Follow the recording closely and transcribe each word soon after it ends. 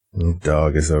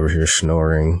Dog is over here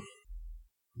snoring.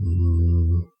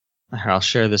 I'll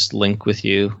share this link with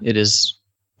you. It is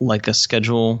like a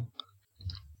schedule.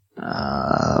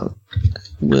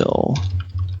 Will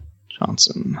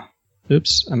Johnson.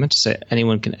 Oops, I meant to say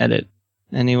anyone can edit.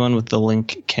 Anyone with the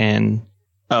link can...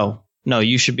 Oh, no,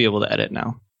 you should be able to edit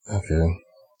now. Okay.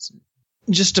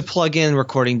 Just to plug in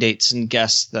recording dates and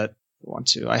guests that want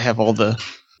to. I have all the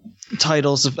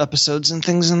titles of episodes and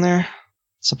things in there.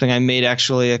 Something I made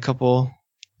actually a couple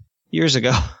years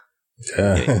ago.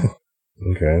 Okay.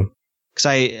 Because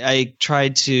I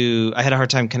tried to... I had a hard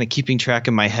time kind of keeping track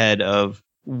in my head of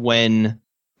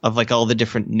like all the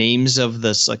different names of the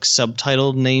like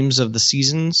subtitled names of the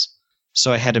seasons.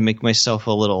 So I had to make myself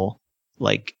a little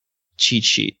like cheat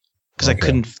sheet because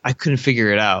I couldn't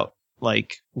figure it out.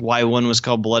 Like why one was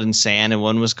called Blood and Sand and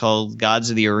one was called Gods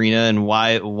of the Arena, and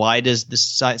why does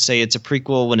this say it's a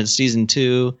prequel when it's season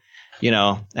 2? You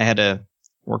know, I had to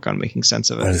work on making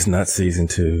sense of it. But it's not season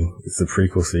 2. It's the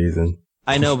prequel season.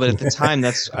 I know, but at the time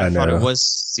I thought it was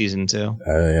season 2.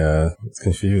 Yeah, it's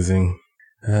confusing.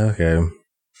 Okay.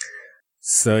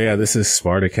 So yeah, this is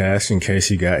Spartacast in case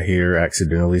you got here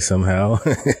accidentally somehow.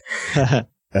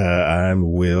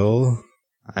 I'm Will.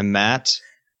 I'm Matt.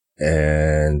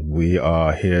 And we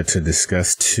are here to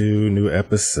discuss 2 new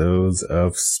episodes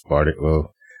of Spartacus.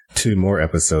 Well, 2 more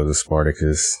episodes of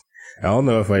Spartacus. I don't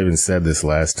know if I even said this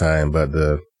last time, but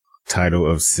the title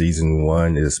of season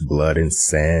 1 is Blood and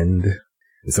Sand.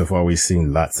 And so far, we've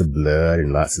seen lots of blood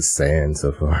and lots of sand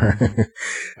so far.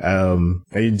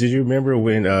 Did you remember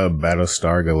when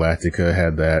Battlestar Galactica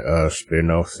had that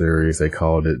spin-off series? They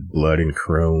called it Blood and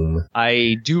Chrome.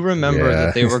 I do remember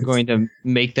that they were going to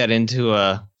make that into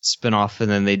a spin-off,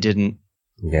 and then they didn't.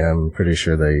 Yeah, I'm pretty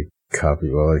sure they they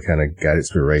kind of got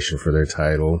inspiration for their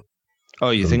title.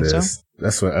 Oh, you think so?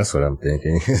 That's what I'm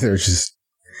thinking. They're just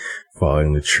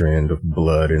following the trend of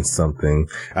blood and something.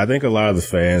 I think a lot of the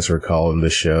fans were calling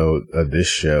this show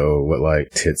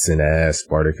like Tits and Ass,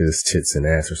 Spartacus Tits and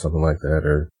Ass or something like that,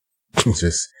 or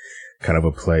just kind of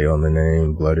a play on the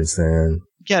name Blood and Sand.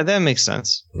 Yeah, that makes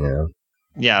sense. Yeah.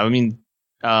 Yeah, I mean,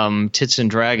 Tits and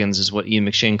Dragons is what Ian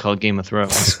McShane called Game of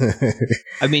Thrones.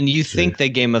 I mean, you think that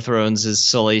Game of Thrones is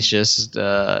salacious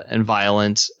and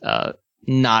violent,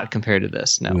 not compared to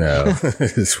this. No,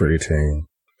 it's pretty tame.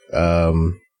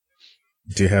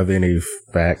 Do you have any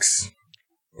facts?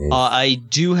 I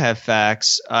do have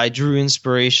facts. I drew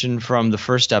inspiration from the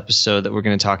first episode that we're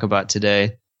going to talk about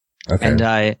today. Okay. And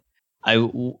I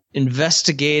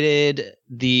investigated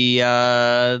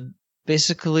the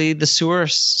basically the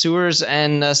sewers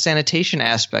and sanitation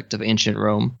aspect of ancient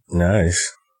Rome.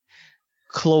 Nice.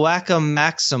 Cloaca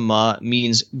Maxima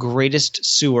means greatest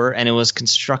sewer, and it was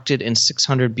constructed in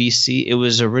 600 BC. It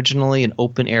was originally an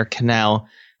open-air canal,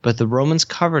 but the Romans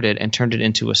covered it and turned it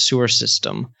into a sewer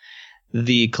system.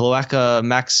 The Cloaca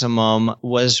Maximum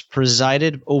was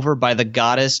presided over by the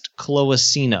goddess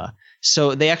Cloacina.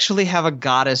 So they actually have a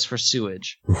goddess for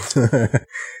sewage.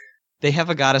 They have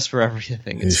a goddess for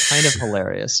everything. It's kind of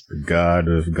hilarious.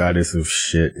 Goddess of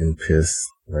shit and piss.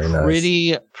 Very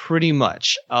nice. Pretty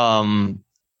much.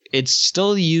 It's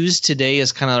still used today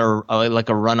as kind of like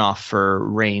a runoff for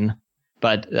rain,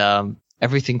 but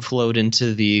everything flowed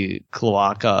into the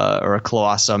cloaca or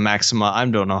Cloaca Maxima. I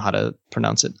don't know how to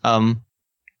pronounce it.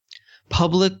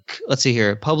 Public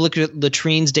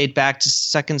latrines date back to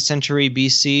 2nd century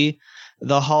BC.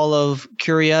 The Hall of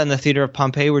Curia and the Theater of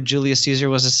Pompeii, where Julius Caesar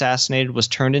was assassinated, was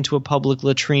turned into a public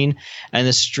latrine, and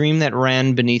the stream that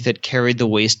ran beneath it carried the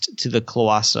waste to the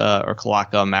Cloaca or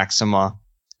Cloaca Maxima.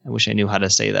 I wish I knew how to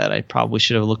say that. I probably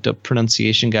should have looked up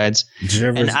pronunciation guides.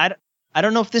 And I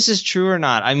don't know if this is true or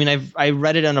not. I mean, I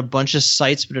read it on a bunch of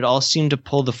sites, but it all seemed to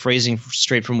pull the phrasing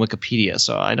straight from Wikipedia,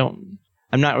 so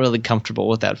I'm not really comfortable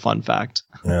with that fun fact.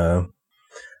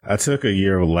 I took a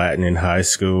year of Latin in high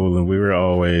school, and we were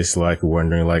always like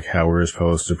wondering like how we were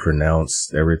supposed to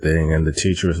pronounce everything, and the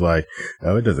teacher was like,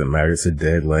 "Oh, it doesn't matter. It's a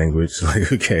dead language. Like,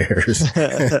 who cares?"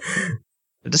 It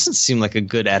doesn't seem like a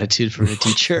good attitude from a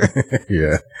teacher.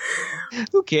 Yeah.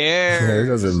 Who cares? Yeah, it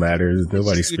doesn't matter.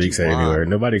 Nobody speaks it anywhere.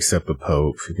 Nobody except the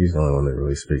Pope. He's the only one that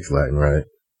really speaks Latin, right?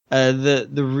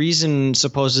 The reason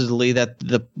supposedly that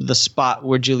the spot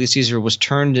where Julius Caesar was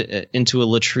turned into a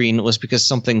latrine was because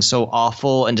something so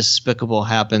awful and despicable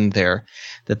happened there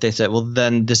that they said, well,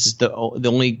 then this is the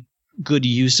only good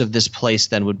use of this place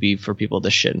then would be for people to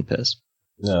shit and piss.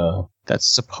 No. That's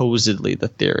supposedly the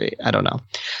theory. I don't know.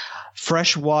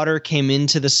 Fresh water came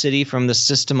into the city from the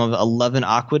system of 11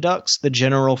 aqueducts. The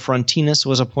general Frontinus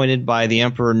was appointed by the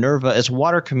Emperor Nerva as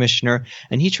water commissioner,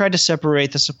 and he tried to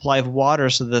separate the supply of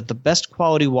water so that the best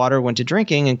quality water went to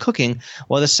drinking and cooking,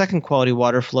 while the second quality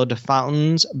water flowed to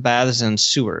fountains, baths, and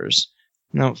sewers.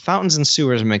 Now, fountains and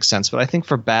sewers make sense, but I think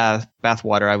for bath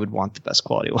water, I would want the best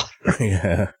quality water.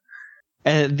 Yeah.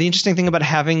 And the interesting thing about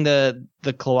having the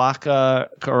Cloaca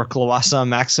or Cloaca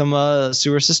Maxima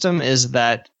sewer system is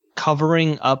that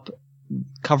covering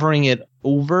it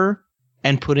over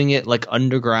and putting it like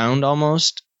underground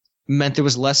almost meant there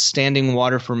was less standing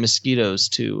water for mosquitoes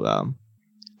to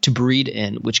breed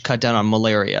in, which cut down on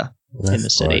malaria in the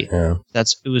city. Smart, yeah.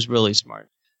 It was really smart.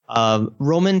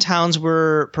 Roman towns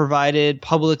were provided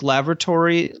public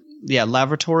lavatories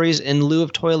in lieu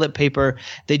of toilet paper.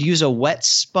 They'd use a wet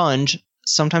sponge,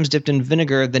 sometimes dipped in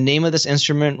vinegar. The name of this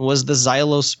instrument was the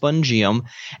xylospongium,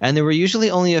 and there were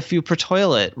usually only a few per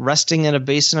toilet, resting in a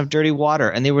basin of dirty water,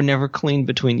 and they were never cleaned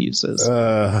between uses.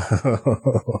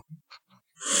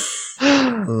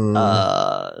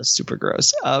 Super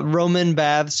gross. Roman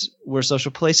baths were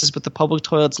social places, but the public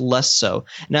toilets less so.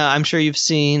 Now, I'm sure you've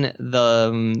seen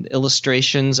the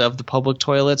illustrations of the public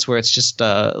toilets where it's just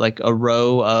like a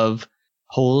row of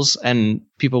holes and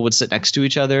people would sit next to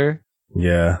each other.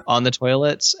 Yeah. On the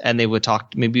toilets, and they would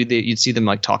talk. Maybe you'd see them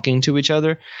like talking to each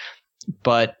other,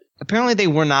 but apparently they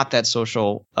were not that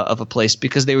social of a place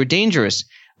because they were dangerous.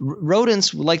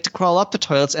 Rodents like to crawl up the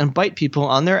toilets and bite people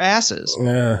on their asses.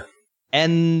 Yeah.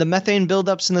 And the methane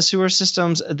buildups in the sewer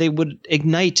systems, they would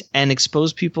ignite and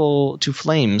expose people to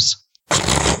flames.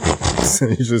 So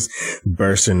you just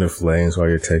burst into flames while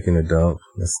you're taking a dump.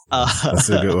 That's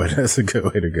a good way. That's a good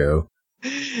way to go.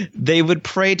 They would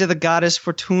pray to the goddess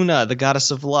Fortuna, the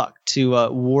goddess of luck, to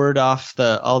ward off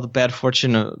all the bad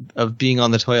fortune of being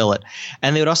on the toilet.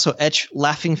 And they would also etch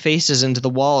laughing faces into the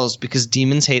walls because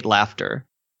demons hate laughter,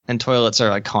 and toilets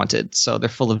are like haunted, so they're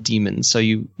full of demons. So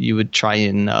you would try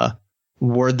and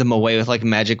ward them away with like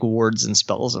magic wards and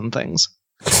spells and things.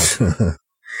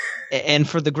 And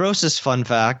for the grossest fun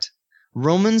fact,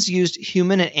 Romans used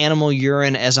human and animal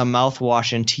urine as a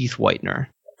mouthwash and teeth whitener.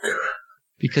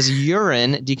 Because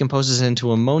urine decomposes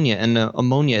into ammonia, and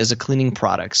ammonia is a cleaning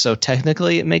product. So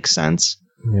technically it makes sense.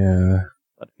 Yeah.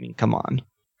 But I mean, come on.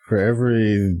 For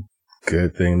every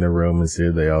good thing the Romans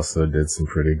did, they also did some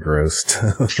pretty gross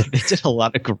stuff. They did a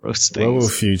lot of gross things. What will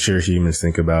future humans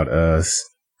think about us?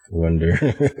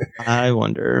 Wonder. I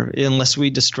wonder. Unless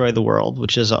we destroy the world,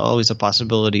 which is always a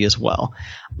possibility as well.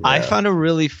 Yeah. I found a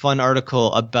really fun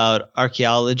article about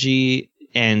archaeology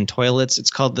and toilets. It's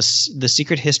called the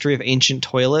Secret History of Ancient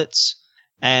Toilets.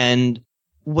 And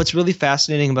what's really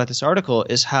fascinating about this article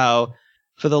is how,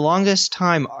 for the longest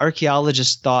time,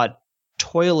 archaeologists thought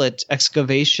toilet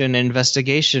excavation and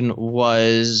investigation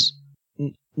was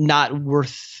not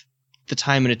worth the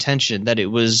time and attention, that it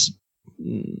was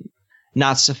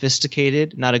not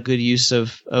sophisticated, not a good use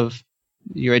of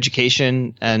your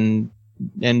education and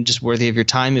just worthy of your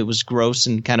time. It was gross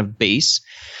and kind of base.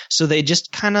 So they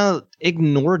just kind of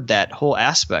ignored that whole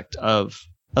aspect of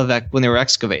that when they were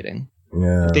excavating.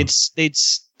 Yeah. They'd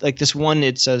like this one,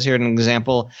 it says here an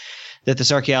example that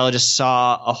this archaeologist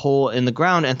saw a hole in the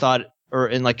ground and thought, or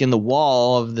in the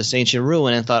wall of this ancient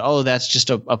ruin, and thought, oh, that's just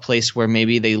a place where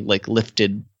maybe they like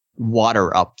lifted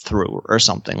water up through or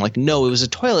something. Like, no, it was a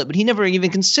toilet, but he never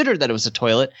even considered that it was a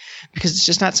toilet because it's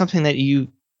just not something that you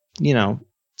know,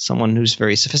 someone who's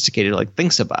very sophisticated like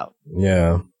thinks about.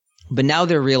 Yeah. But now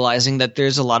they're realizing that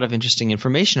there's a lot of interesting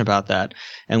information about that,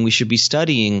 and we should be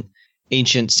studying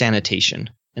ancient sanitation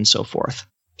and so forth.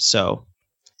 So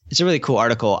it's a really cool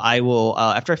article. I will,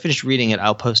 after I finish reading it,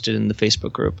 I'll post it in the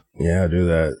Facebook group. Yeah, do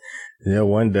that. Yeah,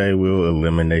 one day we'll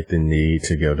eliminate the need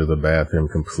to go to the bathroom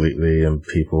completely, and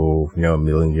people, a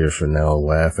million years from now will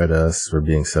laugh at us for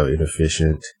being so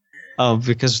inefficient. Oh,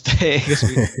 because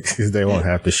they won't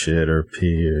have to shit or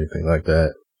pee or anything like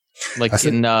that. Like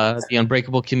in The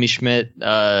Unbreakable Kimmy Schmidt,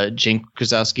 Jane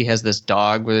Krasowski has this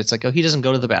dog where it's like, oh, he doesn't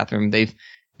go to the bathroom.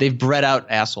 They've bred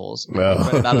out assholes. Well,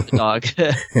 bred out of the dog.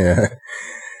 Yeah.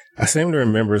 I seem to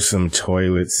remember some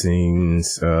toilet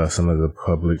scenes, some of the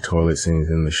public toilet scenes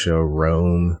in the show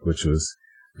Rome, which was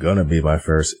going to be my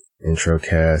first intro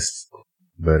cast,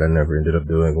 but I never ended up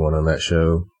doing one on that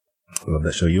show. I love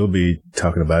that show. You'll be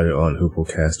talking about it on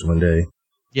Hooplecast one day.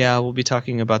 Yeah, we'll be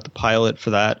talking about the pilot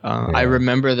for that. Yeah. I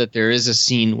remember that there is a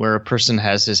scene where a person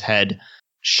has his head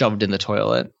shoved in the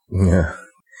toilet. Yeah.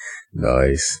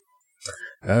 Nice.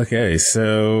 Okay,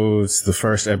 so it's the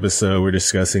first episode we're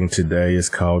discussing today is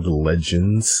called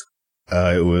Legends.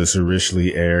 It was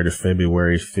originally aired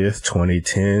February 5th,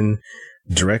 2010.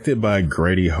 Directed by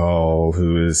Grady Hall,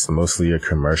 who is mostly a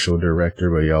commercial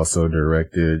director, but he also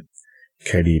directed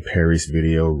Katy Perry's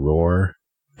video Roar.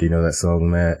 Do you know that song,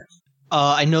 Matt?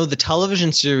 I know the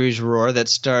television series Roar that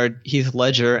starred Heath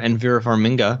Ledger and Vera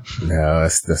Farmiga. No,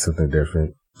 that's something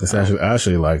different. I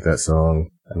actually like that song.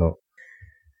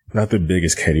 Not the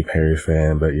biggest Katy Perry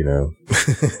fan, but you know,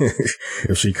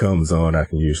 if she comes on, I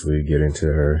can usually get into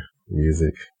her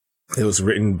music. It was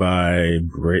written by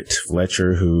Britt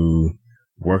Fletcher, who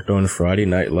worked on Friday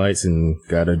Night Lights and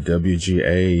got a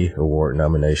WGA award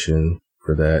nomination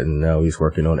for that, and now he's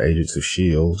working on Agents of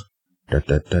S.H.I.E.L.D.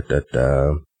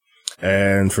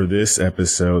 And for this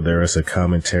episode, there is a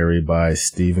commentary by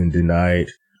Stephen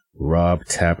DeKnight, Rob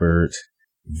Tappert,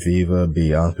 Viva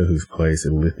Bianca, who plays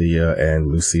Alithia,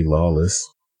 and Lucy Lawless.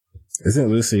 Isn't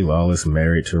Lucy Lawless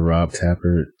married to Rob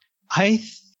Tappert? I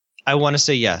want to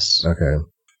say yes. Okay.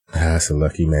 That's a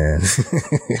lucky man.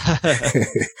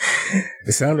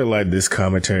 It sounded like this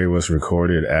commentary was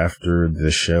recorded after the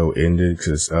show ended,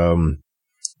 because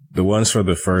the ones for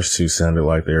the first two sounded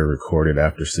like they were recorded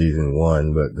after season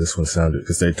 1, but this one sounded,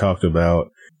 because they talked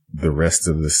about the rest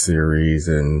of the series,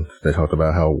 and they talked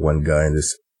about how one guy in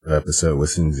this episode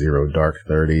was in Zero Dark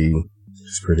 30.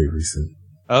 It's pretty recent.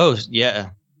 Oh,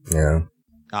 yeah. Yeah.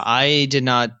 I did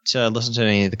not listen to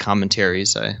any of the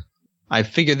commentaries. I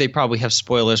figured they probably have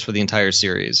spoilers for the entire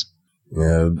series.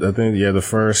 Yeah, I think, the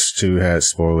first two had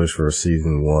spoilers for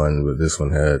season 1, but this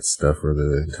one had stuff for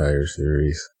the entire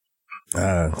series.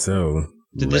 So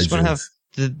did this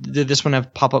one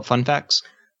have pop-up fun facts?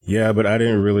 Yeah, but I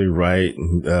didn't really write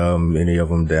any of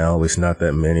them down, at least not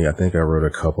that many. I think I wrote a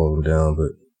couple of them down,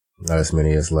 but not as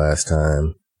many as last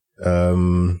time.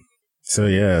 So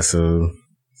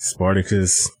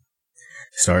Spartacus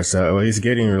starts out, well, he's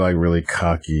getting like really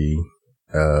cocky.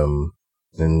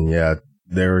 And yeah,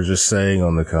 they were just saying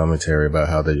on the commentary about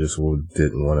how they just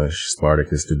didn't want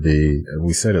Spartacus to be,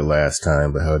 we said it last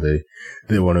time, but how they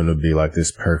wanted him to be like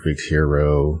this perfect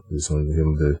hero. They just wanted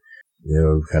him to, you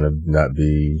know, kind of not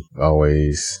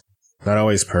always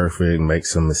perfect, make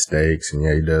some mistakes. And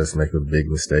yeah, he does make a big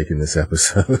mistake in this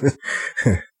episode.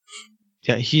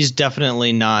 Yeah, he's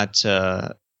definitely not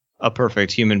a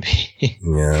perfect human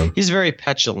being. Yeah. He's very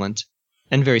petulant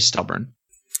and very stubborn.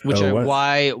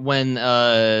 Why, when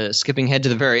skipping ahead to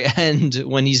the very end,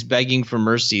 when he's begging for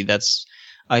mercy, that's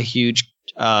a huge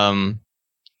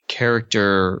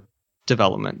character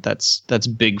development. That's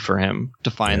big for him to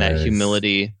find that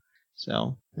humility.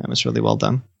 So that was really well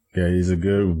done. Yeah, he's a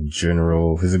good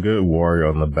general. He's a good warrior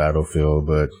on the battlefield,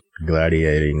 but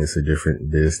gladiating is a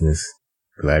different business.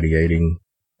 Gladiating?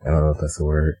 I don't know if that's a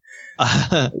word.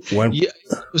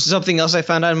 Something else I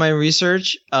found out in my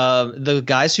research, the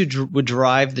guys who would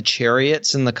drive the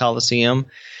chariots in the Colosseum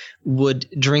would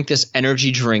drink this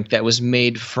energy drink that was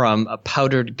made from a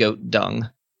powdered goat dung.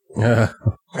 Why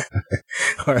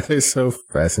are they so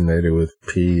fascinated with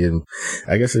pee? And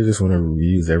I guess they just want to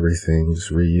reuse everything,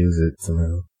 just reuse it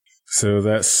somehow. So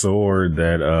that sword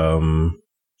that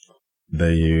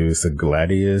they use, the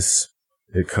gladius,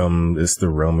 it's the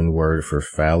Roman word for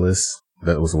phallus.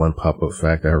 That was one pop-up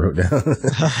fact I wrote down.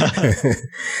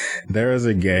 There is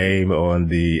a game on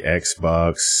the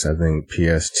Xbox, I think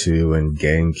PS2 and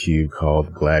GameCube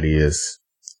called Gladius,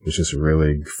 which is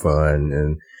really fun.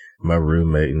 And my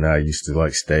roommate and I used to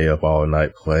like stay up all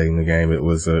night playing the game. It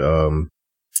was a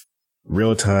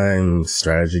real-time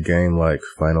strategy game like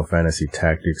Final Fantasy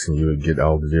Tactics, and you would get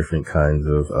all the different kinds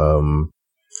of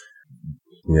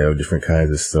different kinds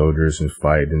of soldiers and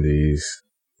fight in these,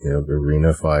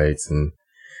 arena fights. And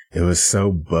it was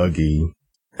so buggy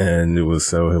and it was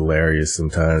so hilarious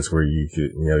sometimes where you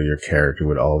could, your character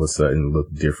would all of a sudden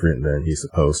look different than he's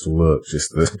supposed to look.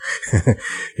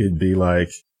 He'd be like,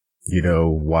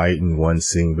 white in one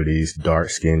scene, but he's dark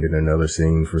skinned in another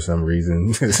scene for some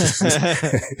reason. It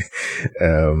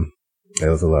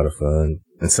was a lot of fun.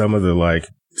 And some of the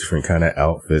different kind of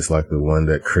outfits, like the one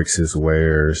that Crixus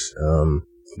wears,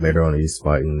 later on he's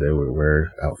fighting, they would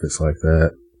wear outfits like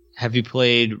that. Have you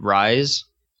played Rise?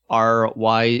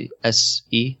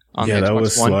 RYSE on the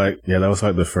Xbox One? That was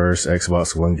like the first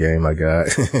Xbox One game I got.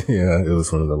 Yeah, it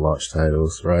was one of the launch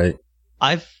titles, right?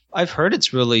 I've heard it's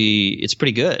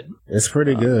pretty good. It's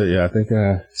pretty good. Yeah, I think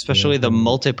especially the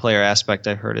multiplayer aspect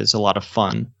I heard is a lot of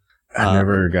fun. I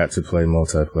never got to play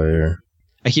multiplayer.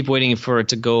 I keep waiting for it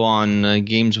to go on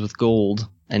Games with Gold,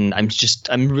 and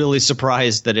I'm really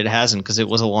surprised that it hasn't, because it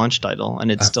was a launch title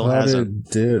and it still hasn't.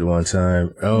 It did one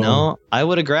time. Oh no, I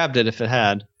would have grabbed it if it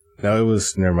had. No,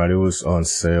 never mind. It was on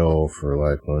sale for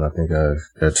when I think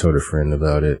I told a friend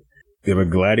about it. Yeah,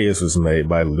 but Gladius was made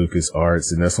by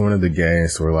LucasArts, and that's one of the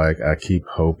games where, like, I keep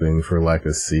hoping for, like,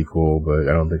 a sequel, but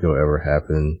I don't think it'll ever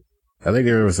happen. I think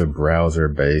there was a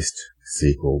browser-based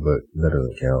sequel, but that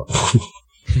doesn't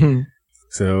count.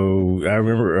 So, I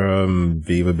remember,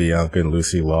 Viva Bianca and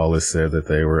Lucy Lawless said that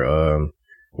they were,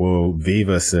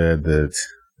 Viva said that,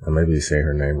 I may be saying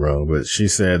her name wrong, but she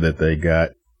said that they got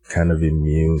kind of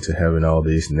immune to having all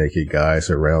these naked guys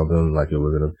around them, like it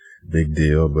wasn't a big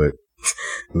deal, but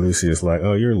Lucy is like,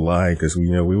 oh, you're lying, because we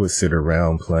would sit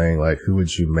around playing like, who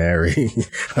would you marry?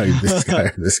 Like this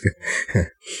guy, this guy.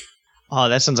 Oh,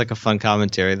 that sounds like a fun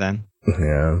commentary then.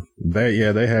 Yeah,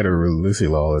 they had Lucy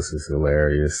Lawless is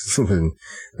hilarious.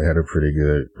 They had a pretty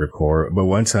good rapport. But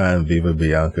one time, Viva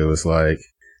Bianca was like,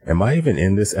 am I even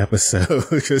in this episode?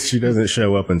 Because she doesn't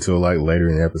show up until like later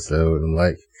in the episode. And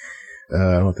like,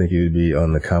 I don't think you would be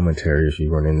on the commentary if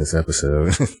you weren't in this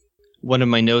episode. One of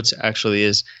my notes actually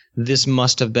is, this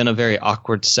must have been a very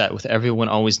awkward set with everyone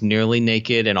always nearly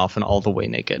naked and often all the way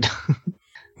naked.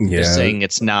 Yeah. Just saying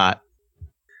it's not.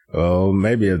 Well,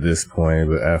 maybe at this point,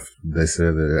 but they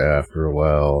said that after a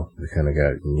while, they kind of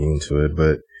got immune to it.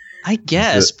 But I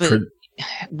guess, but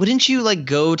wouldn't you like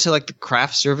go to like the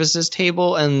craft services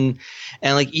table and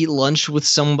like eat lunch with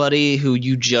somebody who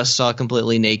you just saw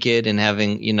completely naked and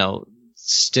having,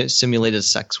 simulated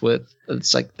sex with?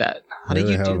 It's like that. How do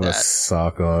you do that? A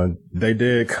sock on. They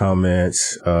did comment.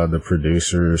 The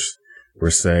producers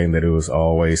were saying that it was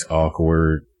always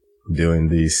awkward doing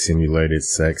these simulated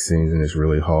sex scenes, and it's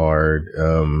really hard.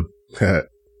 No pun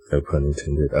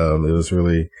intended. It was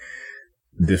really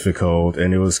difficult,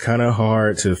 and it was kind of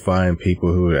hard to find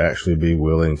people who would actually be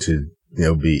willing to,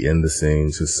 be in the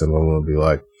scenes. So some of them would be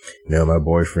like, my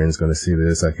boyfriend's going to see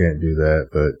this. I can't do that.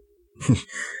 But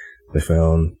they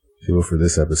found people for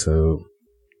this episode.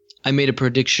 I made a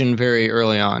prediction very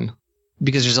early on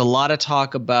because there's a lot of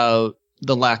talk about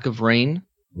the lack of rain.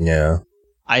 Yeah.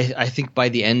 I think by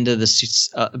the end of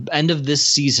this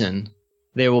season,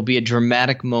 there will be a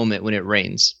dramatic moment when it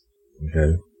rains.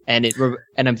 Okay. And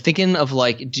I'm thinking of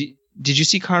like, did you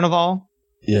see Carnival?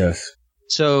 Yes.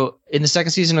 So in the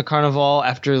second season of Carnival,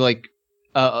 after like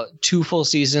 2 full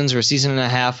seasons or a season and a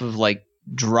half of like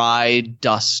dry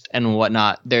dust and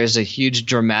whatnot, there's a huge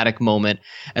dramatic moment,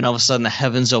 and all of a sudden the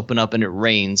heavens open up and it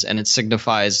rains, and it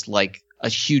signifies like a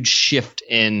huge shift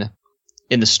in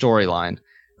the storyline.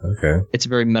 Okay. It's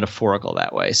very metaphorical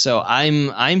that way. So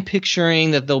I'm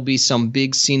picturing that there'll be some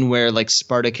big scene where like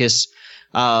Spartacus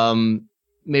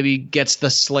maybe gets the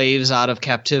slaves out of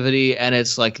captivity, and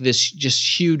it's like this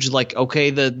just huge, like, okay,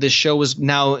 the show is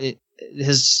now, it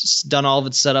has done all of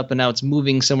its setup and now it's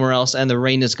moving somewhere else, and the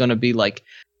rain is going to be like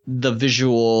the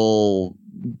visual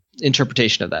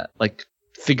interpretation of that, like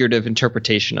figurative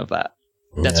interpretation of that.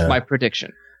 That's my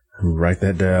prediction. Write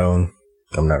that down.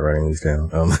 I'm not writing these down.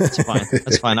 That's fine.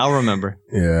 That's fine. I'll remember.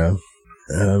 Yeah.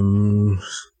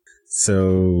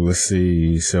 So let's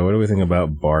see. So what do we think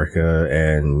about Barca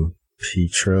and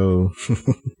Pietro?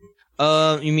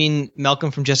 You mean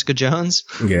Malcolm from Jessica Jones?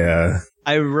 Yeah.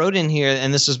 I wrote in here,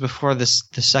 and this was before the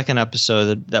second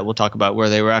episode that we'll talk about, where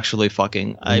they were actually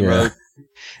fucking. I wrote,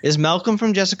 is Malcolm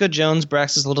from Jessica Jones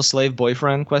Brax's little slave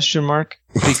boyfriend? ?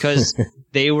 Because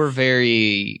they were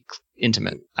very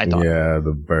intimate, I thought. Yeah,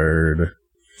 the bird.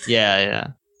 Yeah.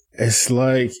 It's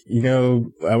like, I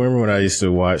remember when I used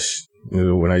to watch,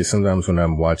 sometimes when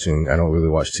I'm watching, I don't really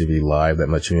watch TV live that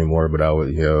much anymore, but I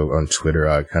would, on Twitter,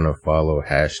 I kind of follow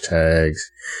hashtags.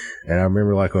 And I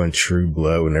remember like on True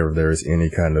Blood, whenever there was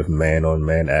any kind of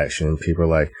man-on-man action, people are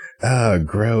like,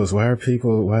 gross, why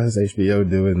is HBO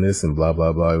doing this and blah,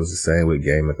 blah, blah. It was the same with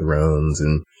Game of Thrones.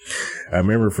 And I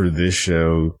remember for this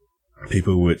show,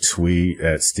 people would tweet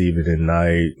at Stephen and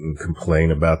Knight and complain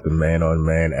about the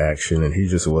man-on-man action, and he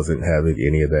just wasn't having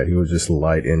any of that. He would just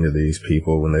light into these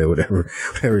people when they would ever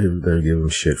give him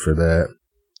shit for that.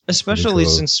 Especially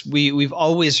since we've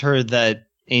always heard that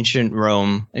ancient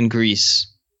Rome and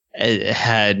Greece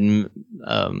had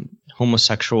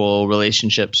homosexual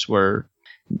relationships were,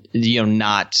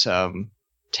 not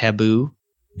taboo.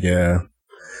 Yeah.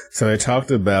 So I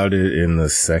talked about it in the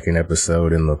second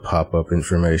episode in the pop-up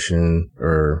information,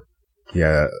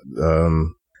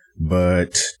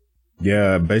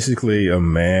 basically a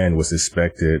man was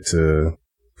expected to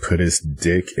put his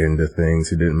dick into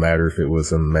things. It didn't matter if it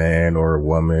was a man or a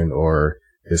woman or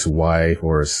his wife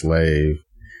or a slave.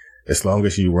 As long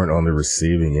as you weren't on the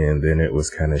receiving end, then it was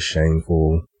kind of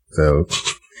shameful. So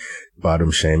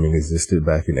bottom shaming existed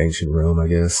back in ancient Rome, I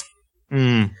guess.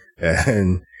 Mm.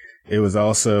 And it was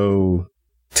also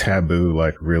taboo,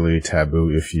 like really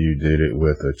taboo if you did it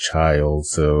with a child.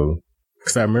 So,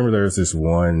 because I remember there was this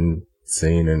one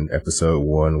scene in episode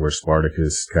 1 where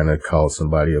Spartacus kind of called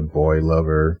somebody a boy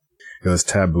lover. It was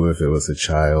taboo if it was a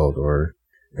child, or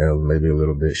maybe a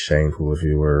little bit shameful if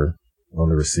you were on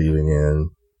the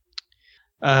receiving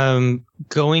end.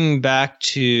 Going back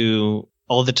to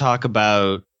all the talk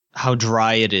about how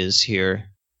dry it is here,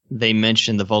 they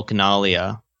mentioned the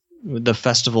Vulcanalia, the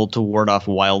festival to ward off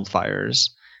wildfires.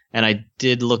 And I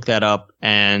did look that up,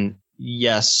 and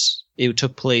yes, it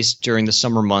took place during the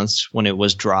summer months when it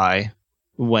was dry,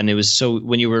 when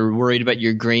you were worried about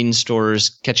your grain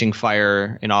stores catching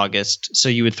fire in August. So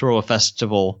you would throw a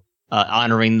festival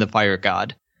honoring the fire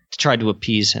god to try to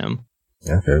appease him.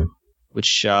 Okay.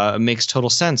 Which makes total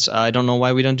sense. I don't know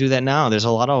why we don't do that now. There's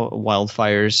a lot of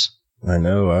wildfires. I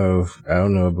know. I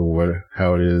don't know about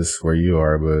how it is where you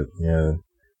are, but yeah,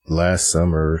 last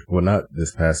summer, well, not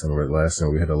this past summer, but last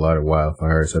summer, we had a lot of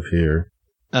wildfires up here.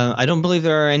 I don't believe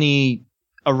there are any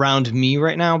around me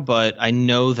right now, but I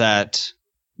know that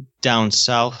down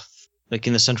south, like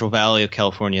in the Central Valley of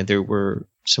California, there were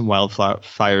some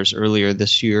wildfires earlier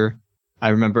this year. I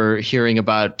remember hearing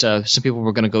about some people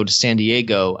were going to go to San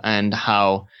Diego and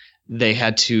how they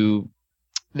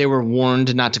were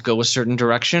warned not to go a certain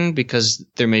direction because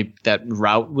that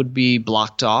route would be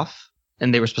blocked off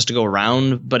and they were supposed to go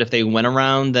around. But if they went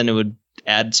around, then it would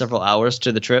add several hours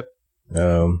to the trip.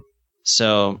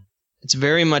 So it's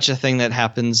very much a thing that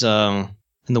happens in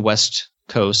the West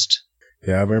Coast.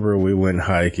 Yeah, I remember we went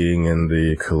hiking in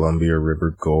the Columbia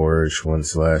River Gorge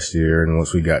once last year, and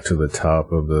once we got to the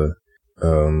top of the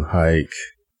hike,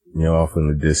 off in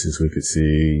the distance we could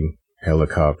see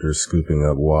helicopters scooping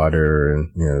up water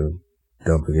and,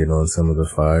 dumping it on some of the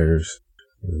fires.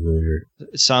 It was weird.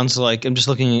 It sounds like, I'm just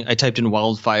looking, I typed in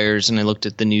wildfires and I looked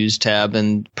at the news tab,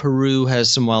 and Peru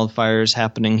has some wildfires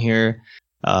happening here.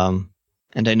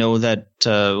 And I know that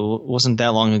wasn't that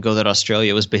long ago that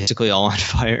Australia was basically all on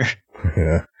fire.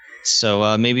 Yeah.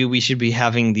 So maybe we should be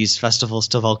having these festivals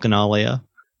to Vulcanalia.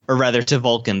 Or rather, to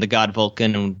Vulcan, the god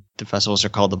Vulcan, and the festivals are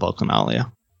called the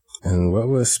Vulcanalia. And what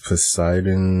was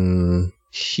Poseidon?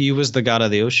 He was the god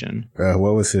of the ocean.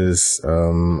 What was his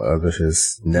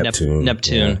Neptune?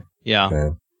 Neptune, yeah.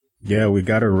 Okay. Yeah, we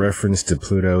got a reference to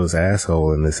Pluto's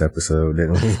asshole in this episode,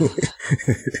 didn't we?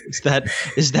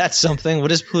 Is that something?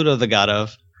 What is Pluto the god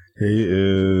of? He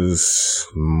is...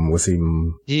 what's he?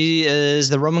 He is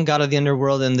the Roman god of the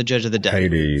underworld and the judge of the dead.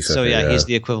 Hades. So okay, yeah, he's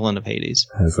the equivalent of Hades.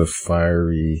 Has a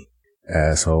fiery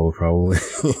asshole, probably.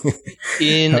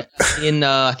 in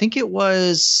I think it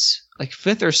was like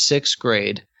 5th or 6th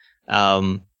grade,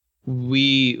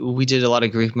 we did a lot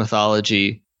of Greek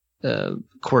mythology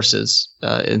courses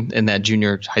in that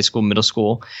junior high school, middle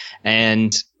school,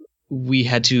 and we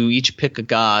had to each pick a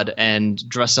god and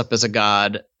dress up as a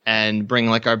god and bring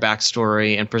like our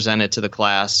backstory and present it to the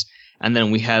class, and then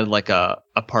we had like a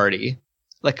party,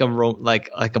 like a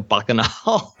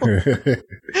bacchanal,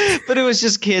 but it was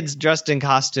just kids dressed in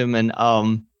costume and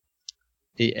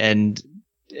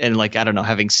like, I don't know,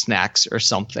 having snacks or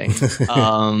something.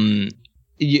 I'll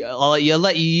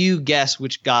let you guess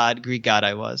which Greek god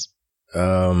I was.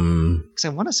 Because I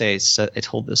want to say I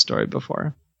told this story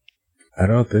before. I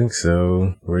don't think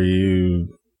so. Were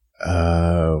you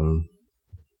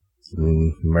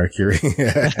Mercury?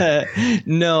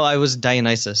 No, I was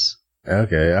Dionysus.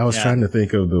 Okay, I was trying to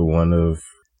think of the one of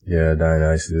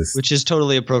Dionysus, which is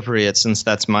totally appropriate since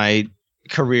that's my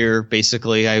career.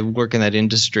 Basically, I work in that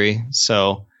industry,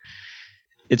 so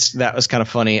that was kind of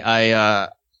funny. I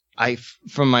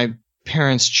from my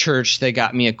parents' church, they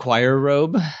got me a choir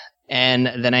robe, and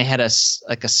then I had a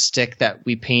stick that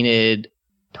we painted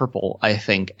purple, I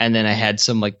think, and then I had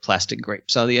some like plastic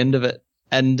grapes on the end of it,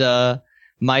 and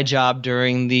my job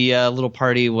during the little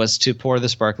party was to pour the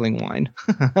sparkling wine.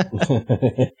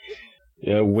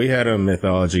 Yeah, we had a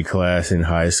mythology class in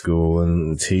high school,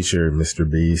 and the teacher, Mr.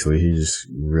 Beasley, he just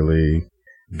really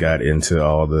got into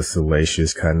all the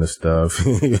salacious kind of stuff.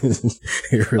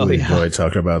 He really enjoyed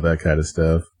talking about that kind of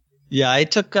stuff. Yeah, I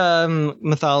took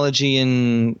mythology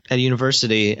at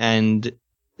university, and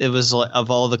it was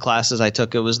of all the classes I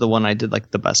took, it was the one I did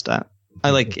like the best at. I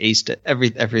like aced it,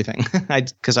 everything,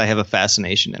 because I have a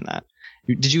fascination in that.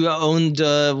 Did you own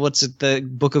the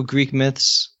Book of Greek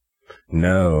Myths?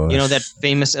 No. You know that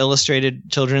famous illustrated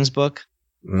children's book?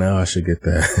 No, I should get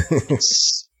that.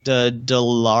 It's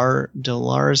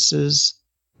Delarius's.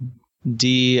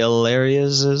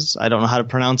 I don't know how to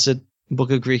pronounce it.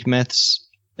 Book of Greek Myths.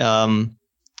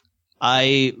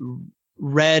 I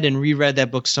read and reread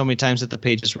that book so many times that the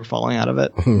pages were falling out of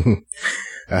it.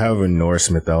 I have a Norse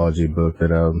mythology book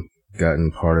that I've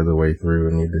gotten part of the way through.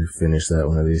 I need to finish that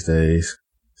one of these days.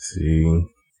 Let's see.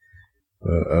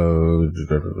 So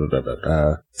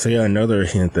yeah, another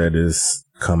hint that his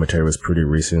commentary was pretty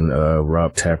recent.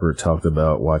 Rob Tapert talked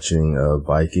about watching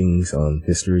Vikings on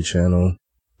History Channel.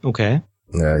 Okay.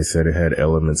 Yeah, he said it had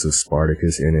elements of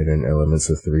Spartacus in it and elements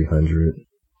of 300.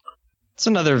 It's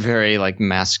another very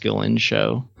masculine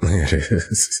show. It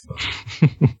is.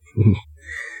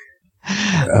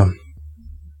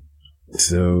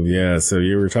 So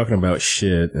you were talking about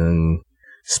shit, and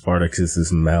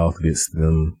Spartacus's mouth gets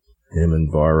him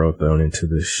and Varro thrown into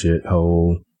the shit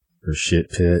hole or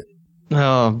shit pit.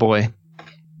 Oh boy.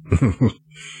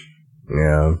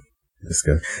 Yeah.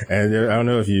 And I don't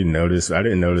know if you noticed, I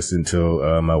didn't notice until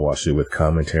I watched it with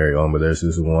commentary on, but there's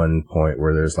this one point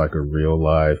where there's a real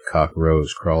live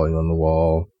cockroach crawling on the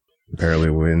wall.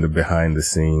 Apparently when behind the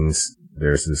scenes,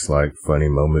 there's this funny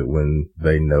moment when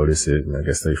they notice it, and I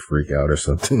guess they freak out or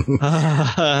something.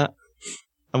 I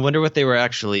wonder what they were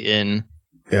actually in.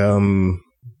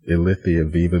 Ilithia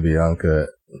Viva Bianca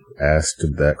asked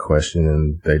that question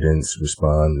and they didn't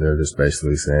respond. They're just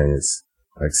basically saying it's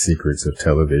secrets of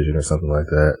television or something like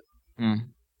that.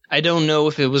 I don't know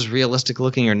if it was realistic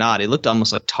looking or not. It looked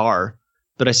almost like tar,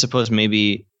 but I suppose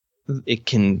maybe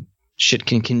shit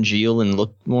can congeal and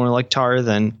look more like tar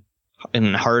and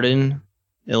harden.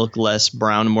 It looked less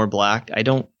brown and more black. I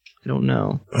don't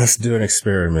know. Let's do an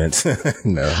experiment.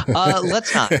 No.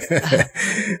 Let's not.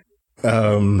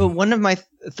 But one of my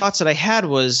thoughts that I had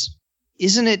was,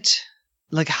 isn't it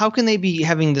how can they be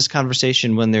having this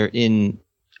conversation when they're in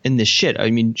this shit?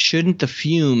 I mean, shouldn't the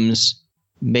fumes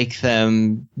make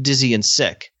them dizzy and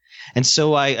sick? And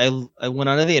so I went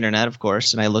onto the internet, of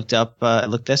course, and I looked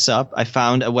this up. I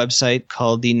found a website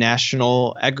called the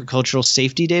National Agricultural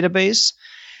Safety Database,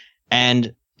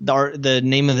 and the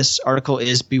name of this article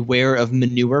is "Beware of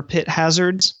Manure Pit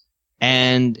Hazards,"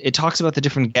 and it talks about the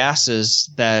different gases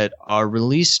that are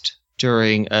released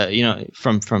during,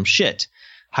 from shit.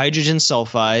 Hydrogen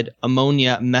sulfide,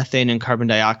 ammonia, methane, and carbon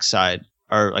dioxide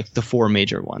are the four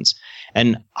major ones.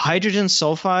 And hydrogen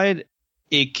sulfide,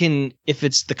 if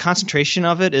it's the concentration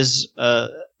of it is at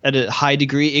a high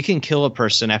degree, it can kill a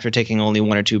person after taking only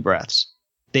 1 or 2 breaths.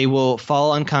 They will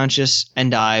fall unconscious and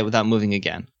die without moving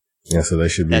again. Yeah, so they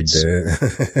should be dead.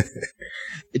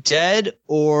 Dead,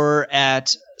 or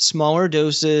at smaller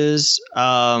doses.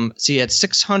 At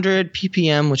 600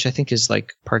 ppm, which I think is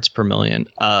parts per million,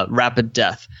 rapid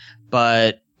death.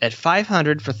 But at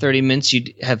 500 for 30 minutes,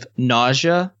 you'd have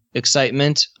nausea,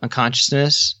 excitement,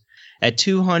 unconsciousness. At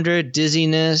 200,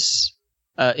 dizziness,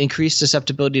 increased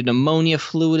susceptibility to pneumonia,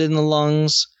 fluid in the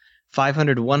lungs.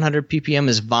 500 to 100 ppm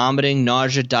is vomiting,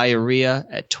 nausea, diarrhea.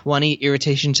 At 20,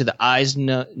 irritation to the eyes,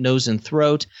 nose, and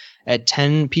throat. At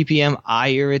 10 ppm,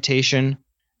 eye irritation.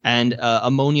 And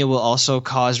ammonia will also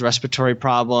cause respiratory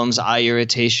problems, eye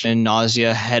irritation,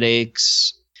 nausea,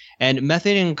 headaches. And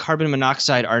methane and carbon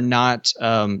monoxide are not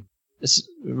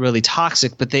really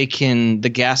toxic, but the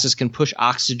gases can push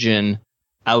oxygen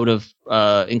out of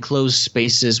enclosed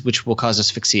spaces, which will cause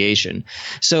asphyxiation.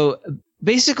 So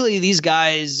basically, these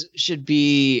guys should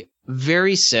be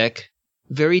very sick,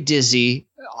 very dizzy,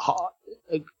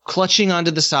 clutching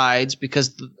onto the sides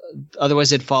because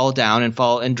otherwise they'd fall down and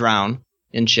drown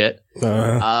in shit.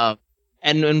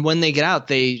 And when they get out,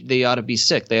 they ought to be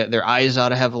sick. Their eyes ought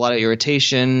to have a lot of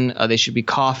irritation. They should be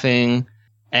coughing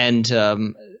and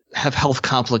have health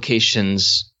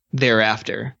complications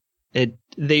thereafter.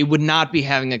 They would not be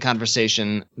having a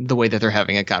conversation the way that they're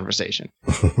having a conversation.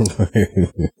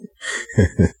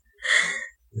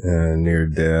 Near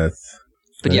death.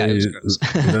 But yeah, it was gross.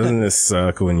 Doesn't it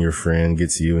suck when your friend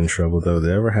gets you in trouble, though? Did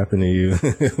that ever happen to you?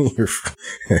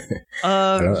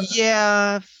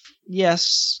 Yeah.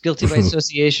 Yes. Guilty by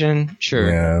association. Sure.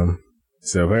 Yeah.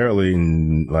 So apparently,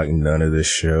 none of this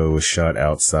show was shot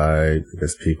outside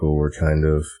because people were kind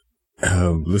of.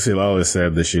 Lucy Lawless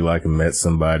said that she met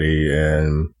somebody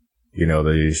and,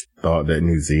 they thought that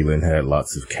New Zealand had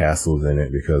lots of castles in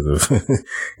it because of,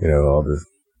 all the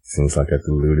things at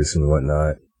the Ludus and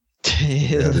whatnot.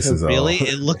 Yeah, this is really?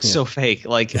 It looks so fake.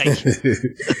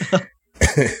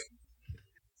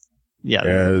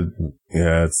 Yeah.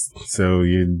 Yeah. So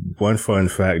one fun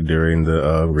fact during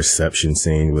the reception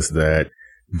scene was that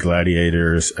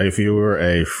gladiators, if you were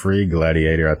a free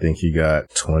gladiator, I think you got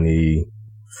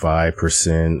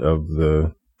 25% of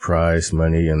the prize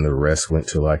money and the rest went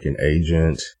to an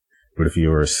agent. But if you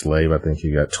were a slave, I think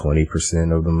you got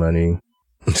 20% of the money.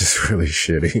 Just really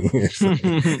shitty.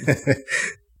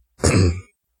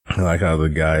 I like how the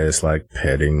guy is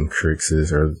petting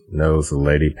Crixus, or no, the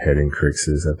lady petting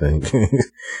Crixus, I think.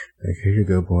 Here you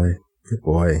go, boy. Good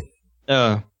boy.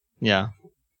 Oh, yeah.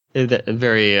 It's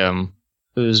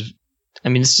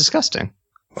disgusting.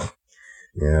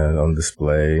 on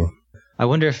display. I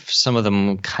wonder if some of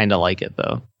them kind of like it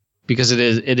though, because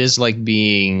it is like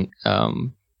being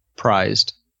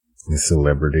prized. A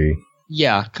celebrity.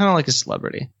 Yeah, kind of like a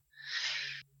celebrity,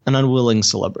 an unwilling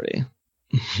celebrity.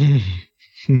 So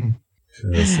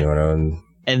what's going on?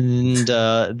 And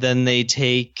then they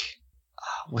take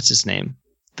what's his name,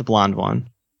 the blonde one.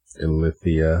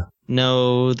 Ilithia.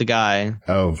 No, the guy.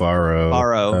 Oh, Varro.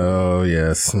 Oh,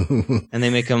 yes. And they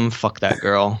make him fuck that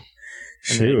girl.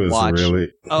 She was really...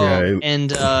 Oh, yeah, and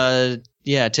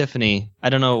Tiffany. I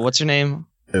don't know. What's her name?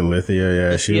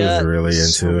 Ilithia, yeah. She was really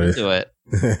into it.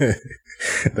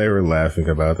 They were laughing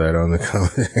about that on the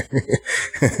commentary.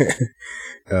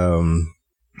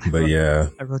 But yeah.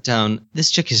 I wrote down,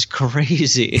 this chick is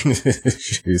crazy.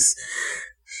 She's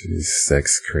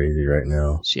sex crazy right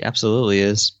now. She absolutely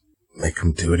is. Make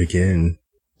him do it again.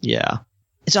 Yeah.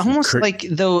 It's almost like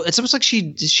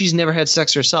she's never had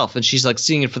sex herself and she's like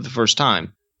seeing it for the first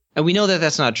time. And we know that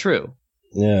that's not true.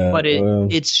 Yeah. But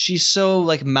she's so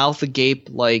like mouth agape,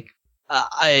 like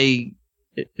I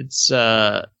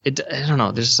don't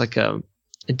know, there's like a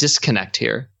disconnect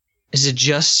here. Is it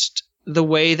just the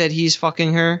way that he's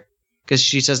fucking her? Because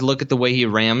she says, look at the way he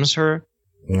rams her.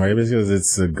 Maybe because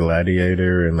it's a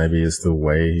gladiator, and maybe it's the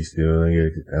way he's doing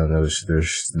it. I don't know.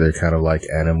 They're kind of like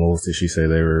animals. Did she say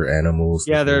they were animals?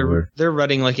 Yeah, they're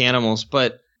running like animals.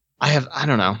 But I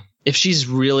don't know. If she's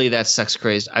really that sex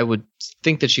crazed, I would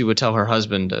think that she would tell her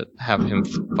husband to have him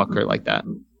fuck her like that.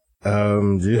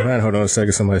 Do you mind? Hold on a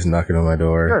second. Somebody's knocking on my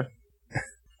door. Sure.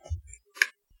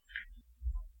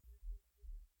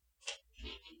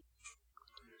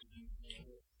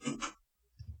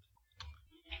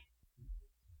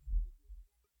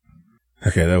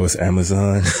 Okay, that was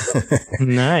Amazon.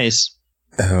 Nice.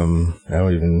 I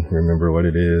don't even remember what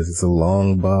it is. It's a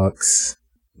long box.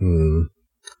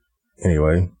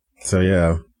 Anyway, so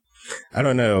yeah. I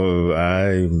don't know.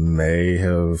 I may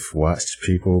have watched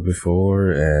People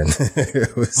before, and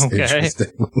it was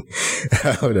interesting.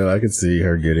 I don't know. I could see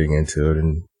her getting into it,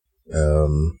 and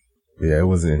yeah, it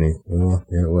wasn't any. Well,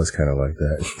 yeah, it was kind of like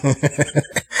that.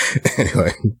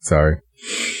 Anyway, sorry.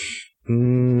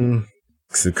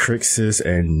 So Crixus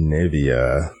and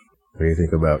Nevia. What do you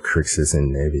think about Crixus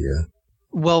and Nevia?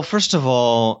 Well, first of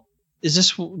all, is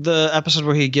this the episode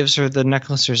where he gives her the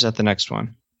necklace, or is that the next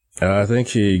one? I think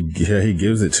he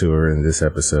gives it to her in this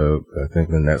episode. I think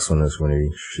the next one is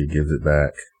when she gives it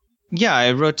back. Yeah,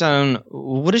 I wrote down,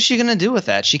 what is she going to do with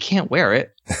that? She can't wear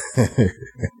it.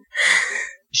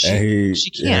 She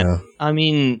can't. Yeah. I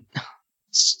mean,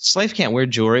 Slave can't wear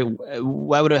jewelry. I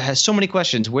would have had so many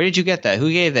questions. Where did you get that? Who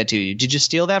gave that to you? Did you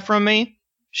steal that from me?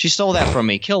 She stole that from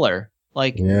me. Kill her.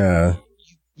 Like, yeah,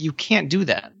 you can't do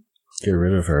that. Get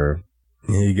rid of her.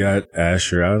 You got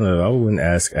Asher. I don't know. I wouldn't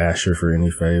ask Asher for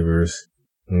any favors.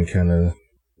 And kind of,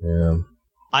 yeah.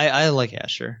 I like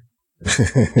Asher.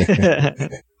 I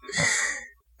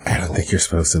don't think you're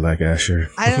supposed to like Asher.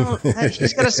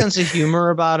 He's got a sense of humor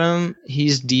about him.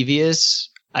 He's devious.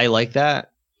 I like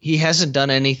that. He hasn't done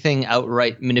anything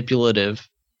outright manipulative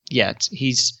yet.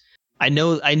 I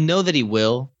know that he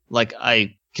will. Like,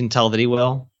 I can tell that he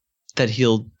will. That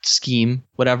he'll scheme,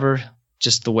 whatever.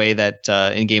 Just the way that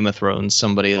in Game of Thrones,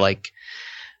 somebody like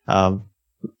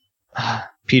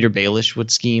Peter Baelish would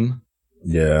scheme.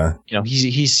 Yeah. You know,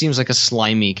 he seems like a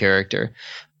slimy character.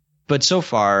 But so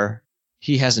far,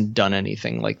 he hasn't done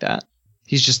anything like that.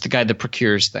 He's just the guy that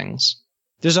procures things.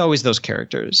 There's always those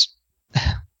characters.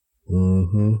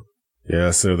 Mm-hmm.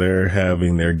 Yeah, so they're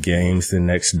having their games the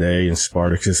next day, and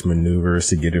Spartacus maneuvers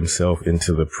to get himself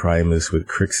into the Primus with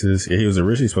Crixus. Yeah, he was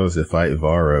originally supposed to fight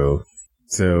Varro.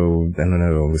 So, I don't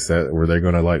know, were they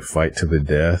going to like fight to the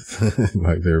death?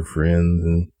 Like they're friends?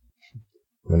 And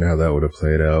I wonder how that would have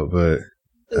played out, but...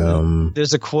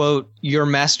 There's a quote, your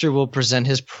master will present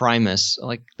his Primus.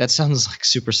 Like, that sounds like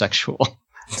super sexual.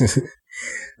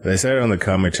 They said on the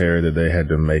commentary that they had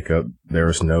to make up, there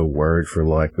was no word for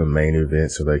like the main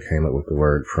event, so they came up with the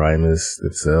word Primus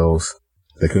themselves.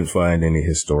 They couldn't find any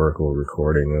historical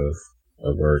recording of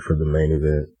a word for the main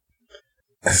event.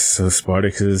 So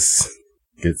Spartacus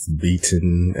gets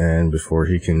beaten, and before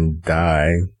he can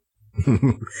die,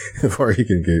 before he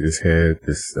can get his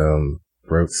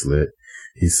throat slit,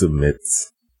 he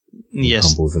submits. Yes.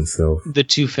 Humbles himself. The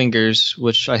 2 fingers,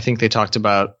 which I think they talked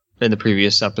about in the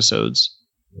previous episodes.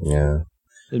 Yeah.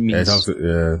 It means,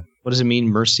 what does it mean?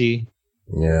 Mercy?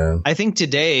 Yeah. I think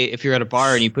today, if you're at a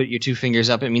bar and you put your 2 fingers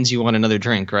up, it means you want another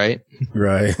drink, right?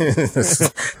 Right.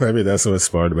 Maybe that's what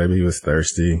sparked. Maybe he was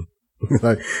thirsty.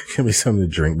 Like, give me something to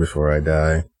drink before I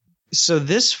die. So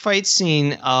this fight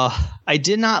scene, I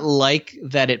did not like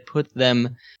that it put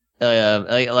them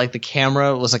like the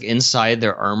camera was like inside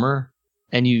their armor,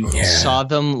 and you saw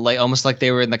them like almost like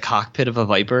they were in the cockpit of a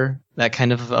Viper. That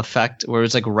kind of effect where it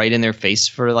was like right in their face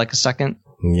for like a second.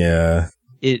 Yeah.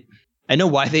 I know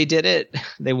why they did it.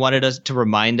 They wanted us to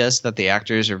remind us that the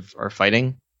actors are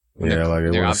fighting. Yeah, like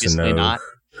it wants to know not.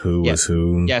 Who was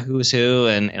who. Yeah, who was who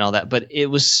and all that. But it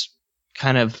was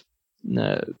kind of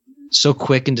so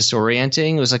quick and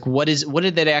disorienting. It was like, what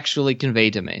did that actually convey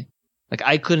to me? Like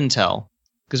I couldn't tell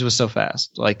because it was so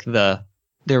fast. Like their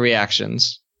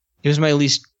reactions. It was my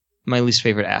least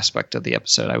favorite aspect of the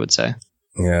episode, I would say.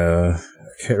 Yeah,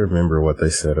 I can't remember what they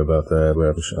said about that,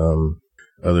 but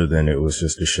other than it was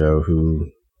just to show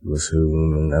who was who,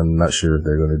 and I'm not sure if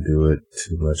they're going to do it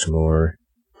too much more.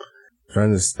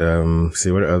 Trying to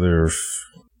see what other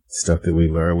stuff that we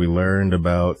learned. We learned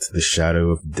about the Shadow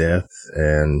of Death,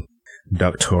 and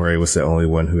Doctore was the only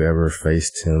one who ever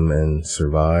faced him and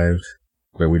survived.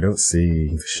 But we don't see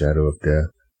the Shadow of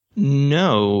Death.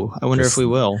 No, I wonder if we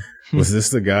will. Was this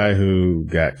the guy who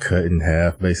got cut in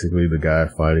half? Basically, the guy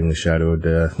fighting the Shadow of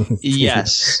Death?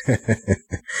 Yes.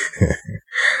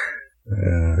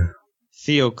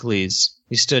 Theocles.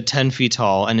 He stood 10 feet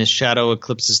tall, and his shadow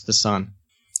eclipses the sun.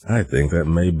 I think that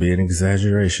may be an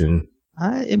exaggeration.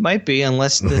 It might be,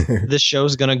 unless this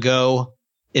show's going to go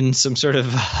in some sort of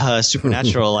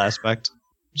supernatural aspect.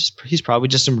 He's probably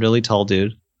just some really tall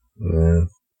dude. Yeah.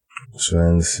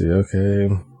 Trying to see. Okay.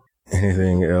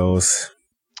 Anything else?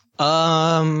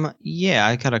 Yeah,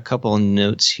 I got a couple of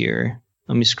notes here.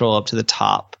 Let me scroll up to the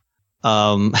top.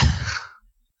 I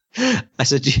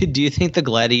said, do you think the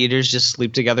gladiators just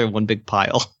sleep together in one big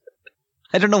pile?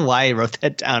 I don't know why I wrote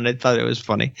that down. I thought it was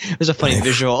funny. It was a funny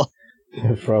visual.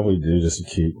 They probably do just to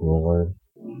keep warm.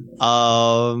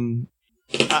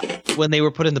 When they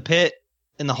were put in the pit,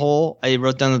 in the hole, I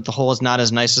wrote down that the hole is not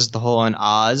as nice as the hole in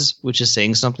Oz, which is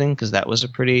saying something because that was a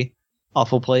pretty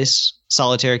awful place.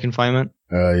 Solitary confinement.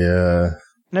 Yeah.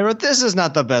 And I wrote, this is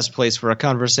not the best place for a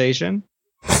conversation.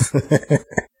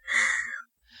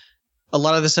 A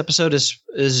lot of this episode is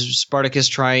Spartacus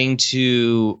trying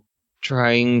to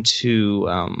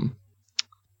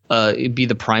be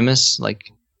the Primus, like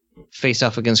face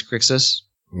off against Crixus.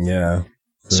 Yeah.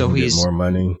 So he's more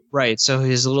money. Right. So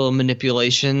his little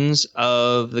manipulations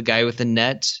of the guy with the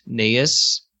net,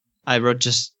 Gnaeus. I wrote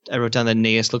down that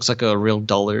Gnaeus looks like a real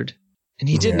dullard. And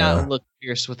he did not look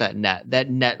fierce with that net. That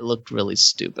net looked really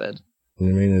stupid. I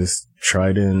mean, his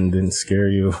trident didn't scare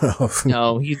you off.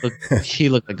 No, he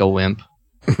looked like a wimp.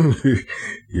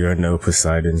 You're no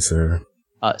Poseidon, sir.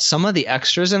 Some of the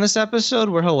extras in this episode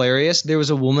were hilarious. There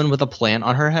was a woman with a plant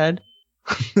on her head.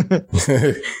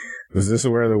 Was this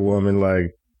where the woman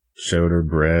like showed her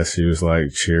breast? She was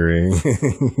like cheering.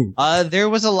 There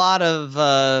was a lot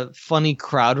of funny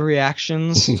crowd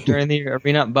reactions during the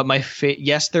arena, but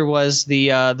yes, there was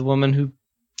the woman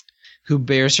who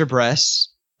bears her breasts.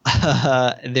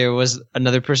 There was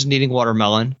another person eating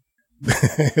watermelon.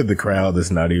 The crowd is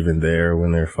not even there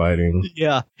when they're fighting.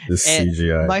 Yeah, this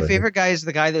CGI. My favorite guy is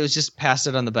the guy that was just passed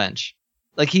it on the bench.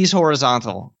 Like he's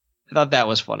horizontal. I thought that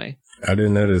was funny. I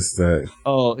didn't notice that.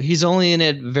 Oh, he's only in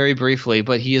it very briefly,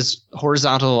 but he is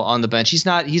horizontal on the bench.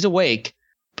 He's awake,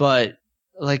 but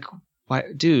like, why,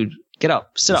 dude, get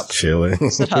up, sit up,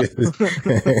 chilling, sit up.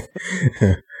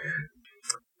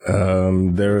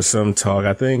 There was some talk,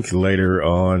 I think later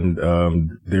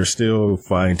on, they're still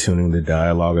fine tuning the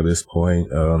dialogue at this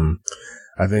point.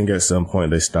 I think at some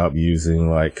point they stopped using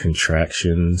like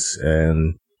contractions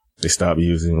and they stopped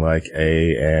using like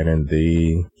a, an, and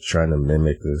the, trying to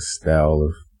mimic the style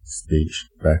of speech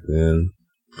back then.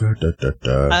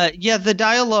 Yeah, the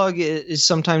dialogue is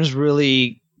sometimes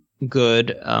really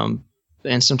good,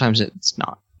 and sometimes it's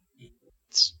not.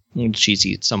 It's a little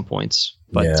cheesy at some points.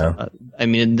 But, yeah. I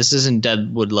mean, this isn't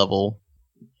Deadwood level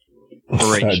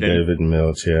operation. It's not David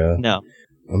Milch, yeah. No.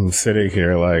 I'm sitting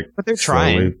here like... But they're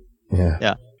trying.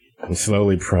 Yeah. I'm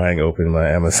slowly prying open my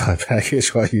Amazon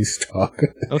package while you talk.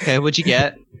 Okay, what'd you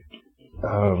get?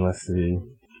 Let's see.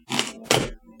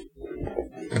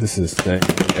 This is the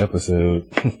episode.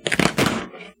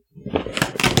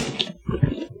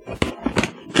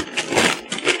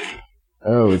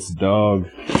 Oh, it's dog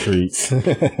treats.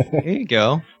 There you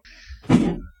go.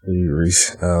 Hey,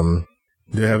 Reese. Do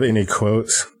you have any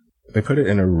quotes? They put it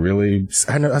in a really...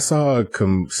 I saw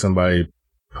somebody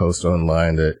post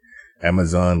online that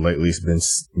Amazon lately has been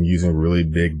using really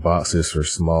big boxes for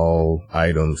small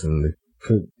items, and they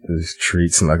put these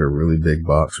treats in like a really big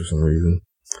box for some reason.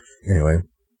 Anyway,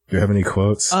 do you have any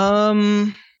quotes?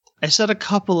 I said a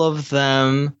couple of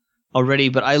them already,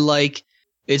 but I like,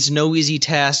 it's no easy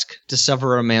task to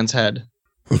sever a man's head.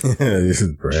 This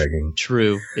is bragging.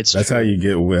 True. That's how you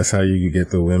get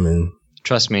the women.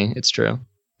 Trust me, it's true.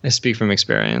 I speak from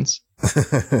experience.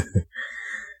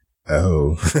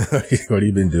 Oh, what have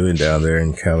you been doing down there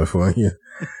in California?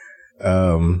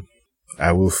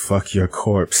 I will fuck your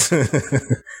corpse.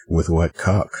 With what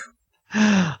cock?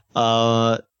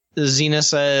 Xena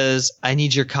says, I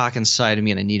need your cock inside of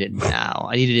me and I need it now.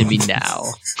 I need it in me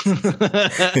now.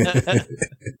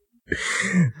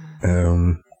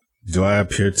 Do I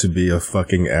appear to be a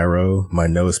fucking arrow? My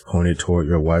nose pointed toward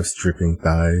your wife's dripping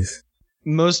thighs?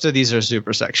 Most of these are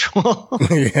super sexual.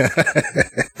 Yeah.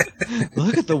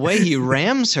 Look at the way he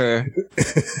rams her.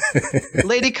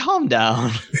 Lady, calm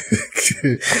down.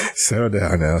 Settle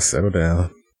down now. Settle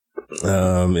down.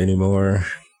 Any more?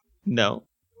 No.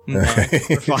 We're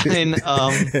fine.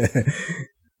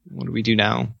 What do we do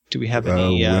now? Do we have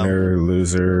any winner,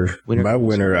 loser? My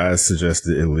winner, I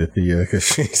suggested Ilithia because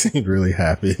she seemed really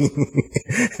happy.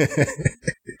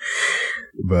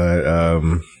 But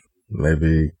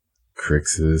maybe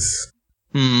Crixus.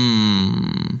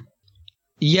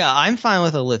 Yeah, I'm fine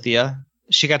with Ilithia.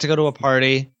 She got to go to a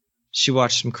party. She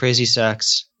watched some crazy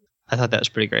sex. I thought that was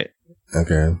pretty great.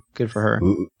 Okay. Good for her.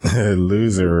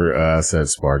 Loser said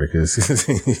Spartacus.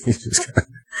 He just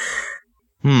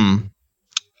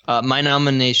my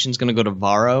nomination's going to go to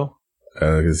Varro.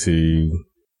 Because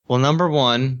Well, number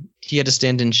one, he had to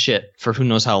stand in shit for who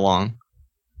knows how long.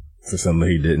 For something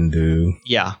he didn't do.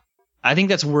 Yeah. I think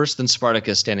that's worse than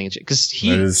Spartacus standing in shit. Because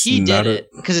he did it.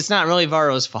 Because it's not really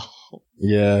Varro's fault.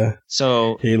 Yeah.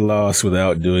 So he lost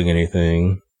without doing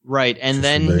anything. Right. And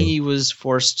then he was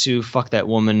forced to fuck that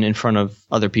woman in front of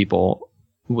other people,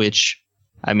 which,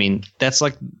 I mean, that's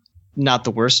like not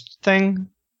the worst thing,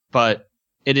 but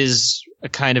it is a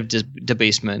kind of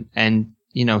debasement. And,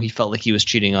 you know, he felt like he was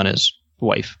cheating on his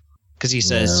wife because he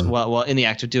says, well, in the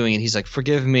act of doing it, he's like,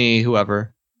 forgive me,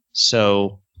 whoever.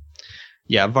 So,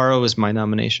 yeah, Varro is my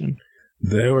nomination.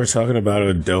 They were talking about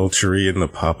adultery in the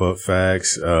pop-up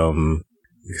facts.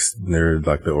 They're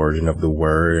like the origin of the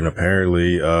word, and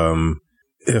apparently,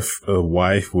 if a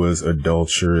wife was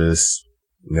adulterous,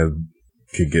 you know,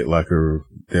 could go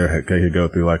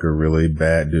through like a really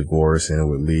bad divorce, and it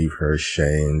would leave her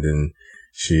shamed, and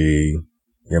she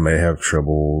may have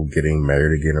trouble getting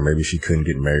married again, or maybe she couldn't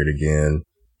get married again.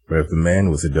 But if the man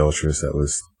was adulterous, that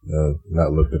was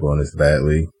not looked upon as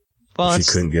badly. Well, she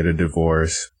couldn't get a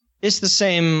divorce. It's the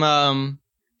same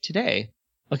today.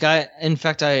 Like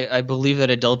I believe that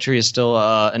adultery is still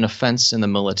an offense in the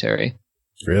military.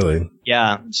 Really?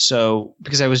 Yeah. So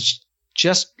because I was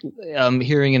just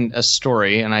hearing a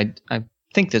story, and I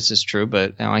think this is true,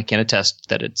 but I can't attest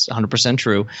that it's 100%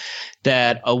 true,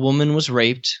 that a woman was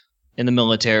raped in the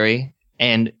military,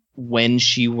 and when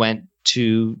she went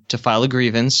to file a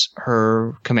grievance,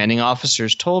 her commanding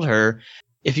officers told her,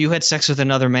 if you had sex with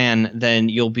another man, then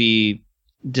you'll be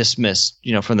dismissed,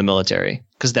 from the military,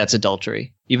 because that's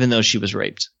adultery, even though she was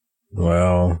raped.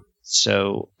 Wow.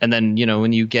 So, and then,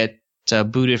 when you get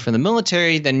booted from the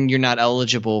military, then you're not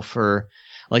eligible for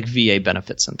like VA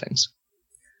benefits and things.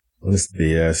 This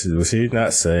BS. Was he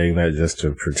not saying that just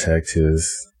to protect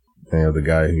his, the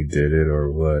guy who did it,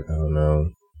 or what? I don't know.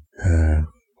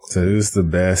 So who's the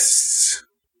best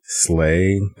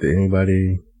slay? Did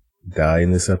anybody die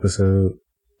in this episode?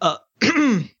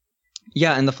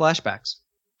 Yeah, in the flashbacks.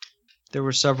 There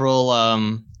were several.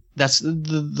 That's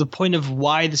the point of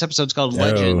why this episode's called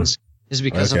Legends, is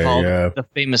because of all the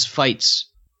famous fights.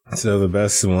 So the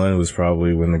best one was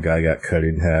probably when the guy got cut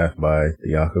in half by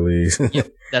Theocles.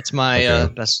 Yep, that's my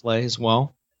best slay as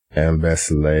well. And best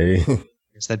slay. I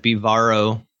guess that'd be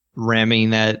Varro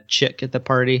ramming that chick at the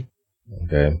party.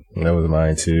 Okay, that was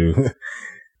mine too.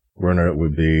 Runner-up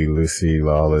would be Lucy,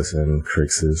 Lawless, and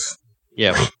Crixus.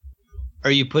 Yeah.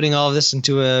 Are you putting all of this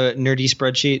into a nerdy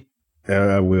spreadsheet?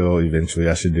 I will eventually.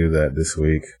 I should do that this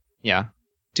week. Yeah.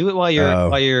 Do it while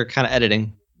you're kind of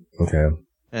editing. Okay.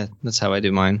 Yeah, that's how I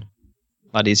do mine.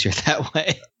 A lot easier that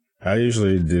way. I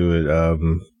usually do it,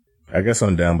 I guess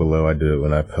on down below I do it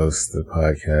when I post the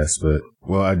podcast, but,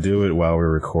 I do it while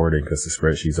we're recording because the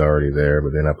spreadsheet's already there,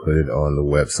 but then I put it on the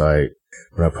website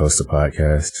when I post the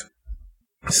podcast.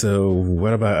 So,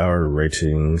 what about our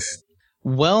ratings?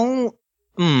 Well,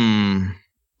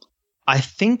 I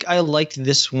think I liked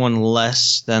this one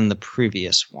less than the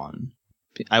previous one.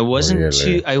 I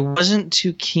wasn't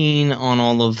too keen on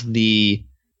all of the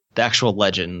actual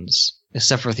legends,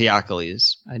 except for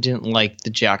Theocles. I didn't like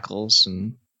the jackals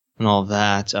and all of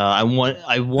that. I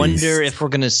wonder if we're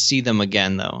gonna see them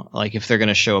again, though. Like if they're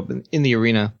gonna show up in the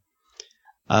arena.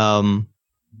 Didn't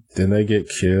they get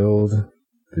killed?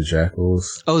 the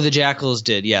jackals. Oh, the jackals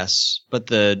did, yes, but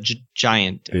the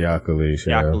giant, the Achilles,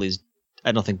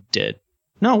 I don't think did.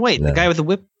 No, wait, the guy with the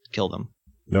whip killed him.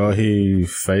 No, he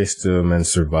faced him and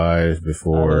survived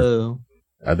before. Oh.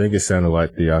 I think it sounded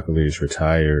like the Achilles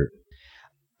retired.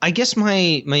 I guess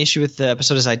my issue with the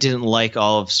episode is I didn't like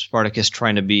all of Spartacus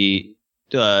trying to be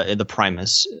the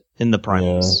Primus.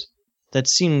 Yeah. That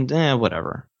seemed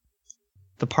whatever.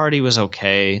 The party was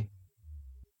okay.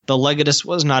 The Legatus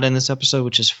was not in this episode,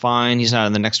 which is fine. He's not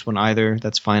in the next one either.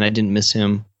 That's fine. I didn't miss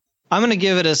him. I'm going to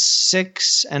give it a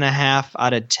 6.5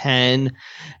 out of 10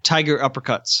 tiger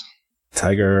uppercuts.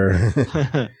 Tiger.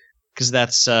 Because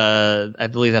that's, I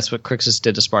believe that's what Crixus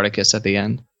did to Spartacus at the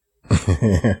end.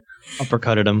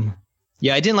 Uppercutted him.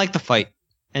 Yeah, I didn't like the fight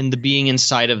and the being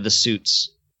inside of the suits.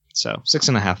 So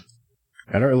 6.5.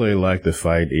 I don't really like the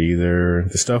fight either.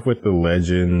 The stuff with the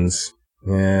legends,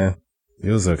 yeah, it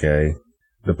was okay.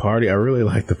 The party, I really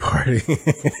liked the party.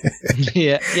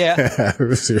 Yeah. I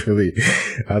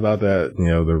thought that,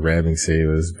 the ramming scene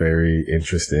was very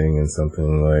interesting and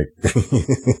something like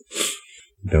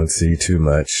don't see too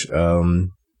much. It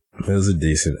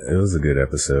was a good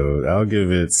episode. I'll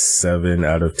give it 7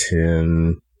 out of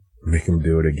 10. Make him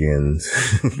do it again.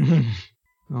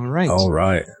 All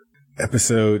right.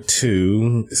 Episode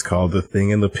 2 is called The Thing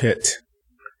in the Pit.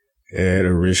 It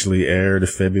originally aired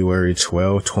February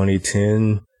 12,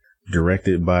 2010,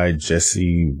 directed by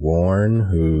Jesse Warren,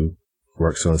 who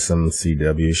works on some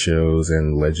CW shows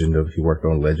and he worked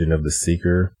on Legend of the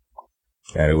Seeker.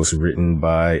 And it was written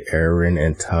by Aaron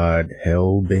and Todd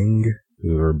Helbing,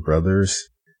 who are brothers.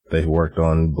 They worked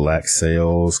on Black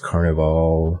Sails,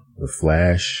 Carnival, The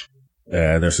Flash.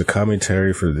 There's a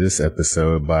commentary for this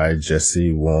episode by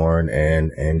Jesse Warren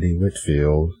and Andy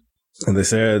Whitfield. And they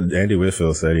said, Andy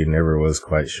Whitfield said he never was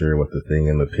quite sure what the thing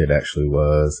in the pit actually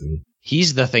was. And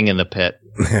he's the thing in the pit.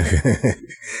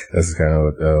 That's kind of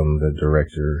what the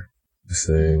director is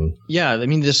saying. Yeah, I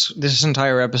mean, this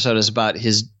entire episode is about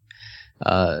his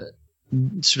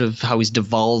sort of how he's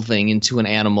devolving into an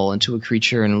animal, into a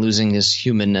creature, and losing his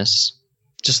humanness,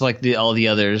 just like all the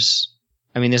others.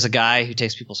 I mean, there's a guy who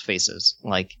takes people's faces.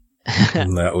 Like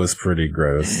that was pretty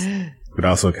gross, but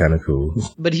also kind of cool.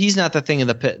 But he's not the thing in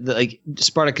the pit. Like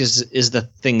Spartacus is the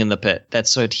thing in the pit.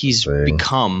 That's what he's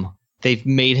become. They've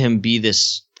made him be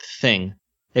this thing.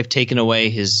 They've taken away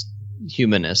his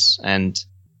humanness, and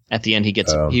at the end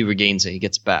he regains it. He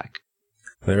gets back.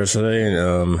 They're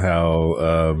saying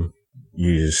how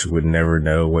you just would never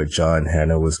know what John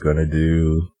Hannah was going to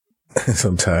do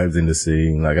sometimes in the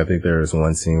scene. Like, I think there was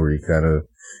one scene where he kind of,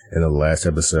 in the last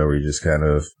episode, where he just kind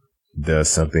of does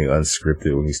something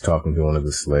unscripted when he's talking to one of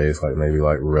the slaves, like maybe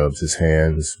like rubs his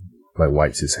hands, like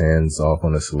wipes his hands off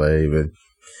on a slave. And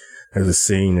there's a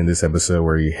scene in this episode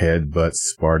where he headbutts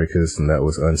Spartacus, and that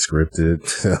was unscripted.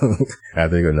 I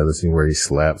think another scene where he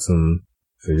slaps him,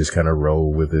 so he just kind of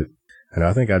roll with it. And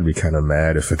I think I'd be kind of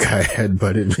mad if a guy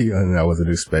headbutted me and I wasn't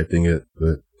expecting it,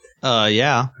 but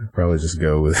yeah, I'd probably just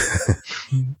go with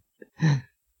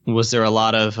Was there a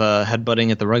lot of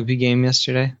headbutting at the rugby game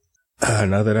yesterday?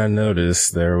 Now that I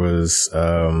noticed, there was,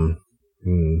 of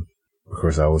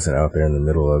course I wasn't out there in the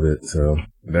middle of it, so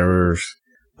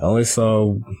I only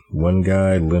saw one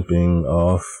guy limping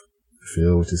off the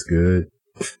field, which is good.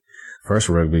 First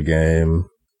rugby game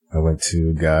I went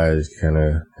to, guy kind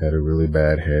of had a really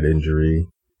bad head injury.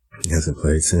 He hasn't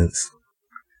played since.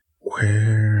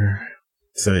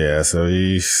 So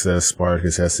he says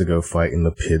Spartacus has to go fight in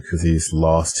the pit because he's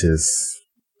lost his,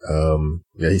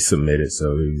 he submitted,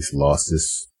 so he's lost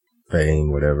his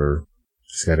fame, whatever.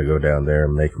 Just got to go down there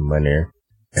and make money.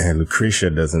 And Lucretia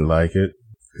doesn't like it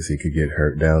because he could get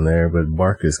hurt down there, but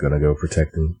Barca is going to go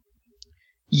protect him.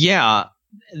 Yeah,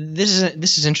 this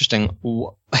is interesting.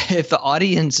 If the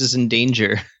audience is in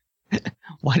danger,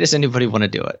 why does anybody want to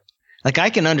do it? Like, I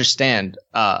can understand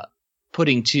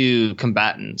putting two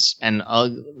combatants and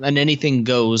an anything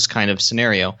goes kind of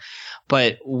scenario,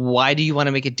 but why do you want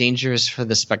to make it dangerous for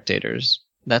the spectators?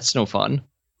 That's no fun.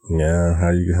 Yeah, how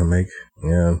are you gonna make?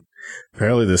 Yeah,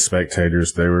 apparently the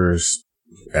spectators, they were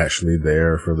actually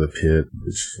there for the pit,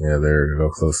 which they're all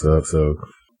close up, so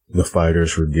the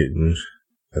fighters were getting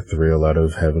a thrill out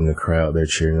of having the crowd there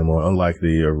cheering them on. Unlike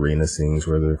the arena scenes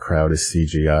where the crowd is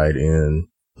CGI'd in,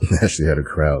 they actually had a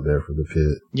crowd there for the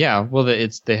pit. Yeah, well,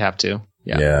 they have to.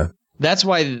 Yeah. That's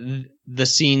why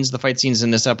the fight scenes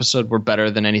in this episode were better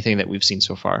than anything that we've seen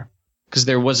so far, because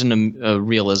there wasn't a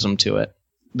realism to it.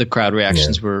 The crowd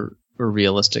reactions were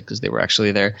realistic because they were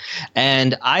actually there.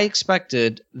 And I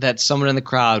expected that someone in the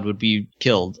crowd would be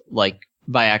killed, like,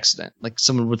 by accident. Like,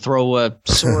 someone would throw a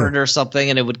sword or something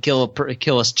and it would kill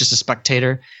us, just a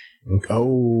spectator.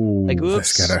 Oh, like,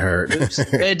 oops, that's gotta hurt. Oops.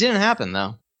 It didn't happen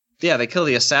though. Yeah, they kill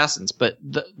the assassins, but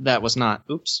that was not.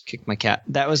 Oops, kicked my cat.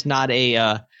 That was not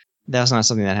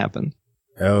something that happened.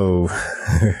 Oh,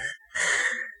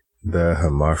 the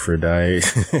hermaphrodite.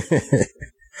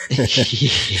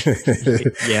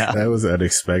 Yeah, that was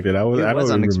unexpected. I don't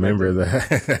even remember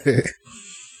that.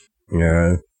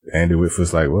 Yeah, Andy Whiff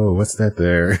was like, "Whoa, what's that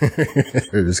there?"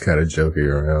 They're just kind of joking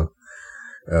around.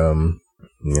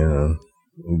 Yeah,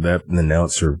 that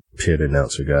pit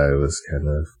announcer guy was kind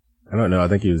of, I don't know. I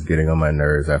think he was getting on my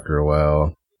nerves after a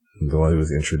while. The one who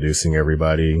was introducing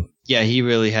everybody. Yeah, he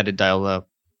really had to dial up.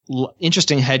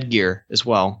 Interesting headgear as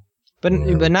well. But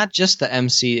not just the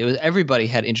MC. It was everybody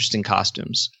had interesting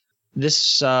costumes.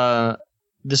 This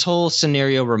whole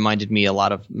scenario reminded me a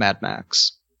lot of Mad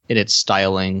Max in its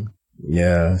styling.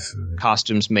 Yeah.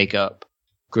 Costumes, makeup,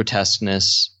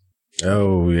 grotesqueness.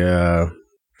 Oh yeah,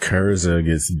 Kurza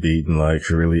gets beaten like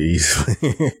really easily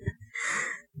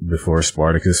before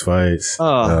Spartacus fights.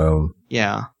 Oh,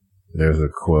 yeah. There's a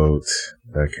quote.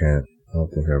 I don't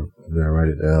think I write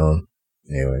it down.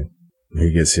 Anyway,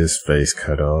 he gets his face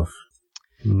cut off.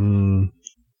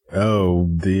 Oh,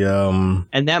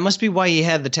 and that must be why he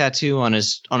had the tattoo on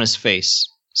his face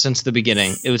since the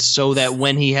beginning. It was so that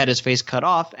when he had his face cut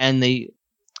off and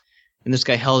this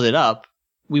guy held it up,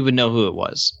 we would know who it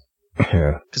was.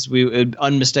 Yeah, because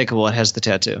unmistakable. It has the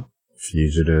tattoo.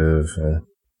 Fugitive.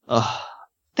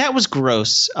 That was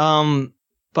gross.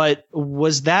 But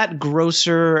was that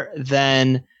grosser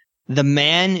than the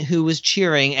man who was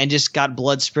cheering and just got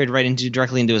blood sprayed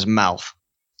directly into his mouth?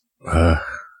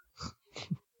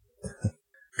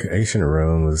 Ancient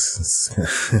Rome was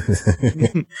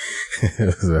it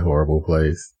was a horrible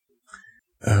place.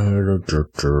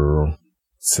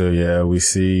 So yeah, we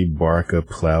see Barca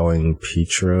plowing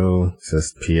Pietro. It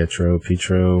says Pietro.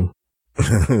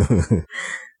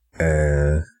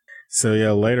 So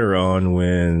yeah, later on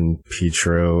when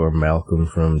Pietro or Malcolm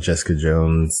from Jessica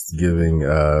Jones giving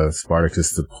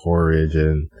Spartacus the porridge,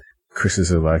 and Chris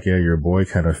is like, yeah, your boy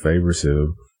kind of favors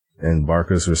him. And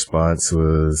Barca's response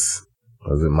was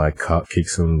it my cock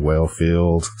keeps him well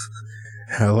filled?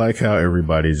 I like how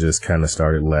everybody just kind of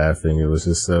started laughing. It was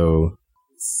just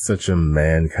such a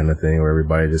man kind of thing where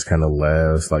everybody just kind of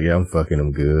laughs, like, yeah, I'm fucking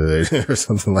him good, or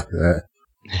something like that.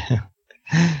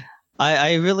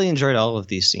 I really enjoyed all of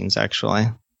these scenes, actually.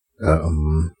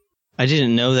 I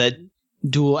didn't know that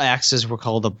dual axes were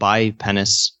called a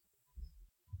bipenis.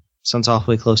 Sounds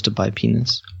awfully close to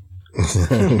bipenis.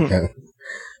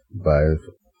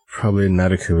 Probably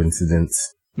not a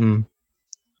coincidence. Yeah,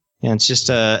 it's just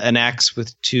an axe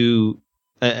with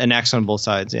an axe on both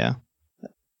sides, yeah.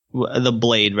 The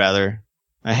blade, rather.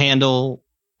 A handle,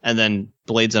 and then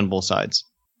blades on both sides.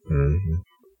 Mm-hmm.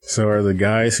 So are the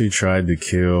guys who tried to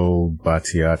kill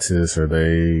Batiatus, are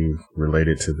they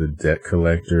related to the debt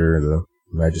collector, the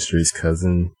magistrate's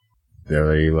cousin?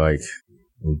 Are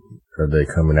they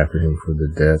coming after him for the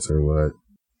debts or what?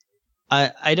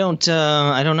 I don't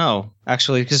know,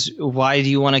 actually, because why do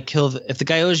you want to kill if the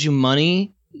guy owes you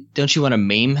money, don't you want to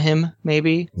maim him,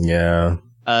 maybe? Yeah.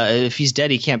 If he's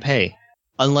dead, he can't pay.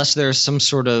 Unless there's some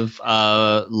sort of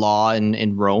law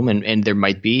in Rome, and there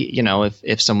might be,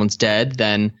 if someone's dead,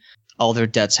 then all their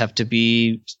debts have to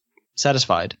be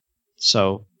satisfied.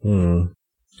 So.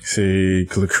 See,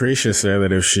 Lucretia said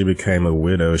that if she became a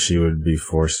widow, she would be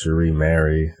forced to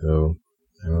remarry. So,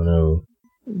 I don't know.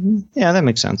 Yeah, that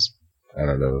makes sense. I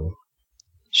don't know.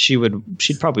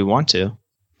 She'd probably want to.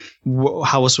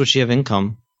 How else would she have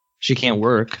income? She can't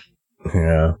work.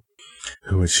 Yeah.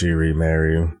 Who would she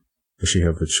remarry? Does she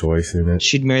have a choice in it?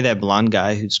 She'd marry that blonde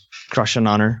guy who's crushing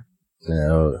on her.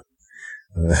 No.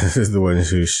 This is the one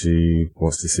who she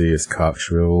wants to see his cock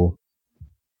shrivel.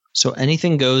 So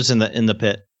anything goes in the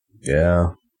pit.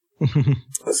 Yeah.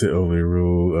 That's the only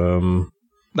rule.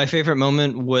 My favorite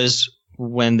moment was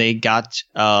when they got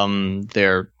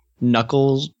their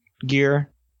knuckles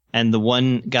gear, and the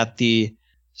one got the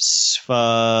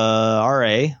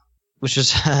Sphare, which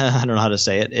is I don't know how to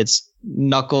say it. It's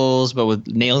knuckles, but with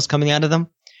nails coming out of them.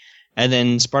 And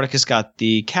then Spartacus got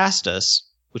the Castus,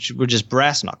 which were just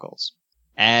brass knuckles.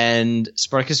 And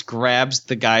Spartacus grabs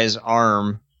the guy's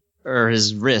arm or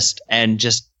his wrist and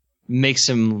just makes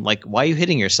him like, why are you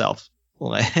hitting yourself?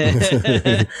 And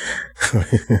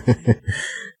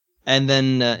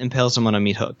then impales him on a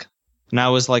meat hook. And I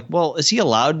was like, well, is he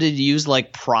allowed to use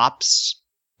like props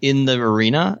in the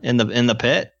arena, in the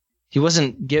pit? He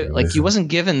wasn't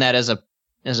given that as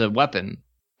a weapon,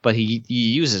 but he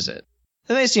uses it.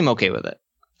 And they seem okay with it.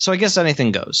 So I guess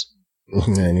anything goes.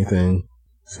 Anything.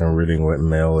 So I'm reading what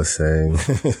Mel is saying.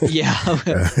 Yeah.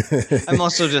 I'm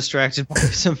also distracted by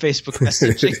some Facebook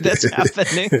messaging that's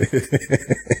happening.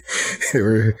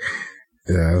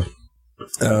 Yeah.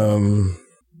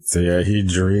 So yeah, he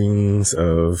dreams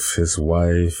of his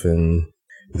wife, and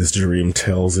this dream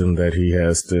tells him that he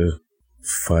has to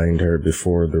find her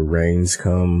before the rains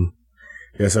come.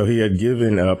 Yeah, so he had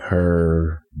given up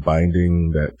her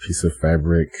binding, that piece of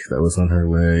fabric that was on her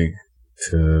leg,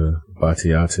 to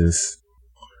Batiatus.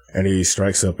 And he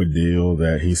strikes up a deal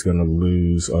that he's going to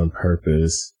lose on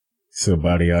purpose, so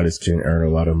Batiatus can earn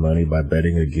a lot of money by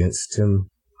betting against him.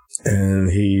 And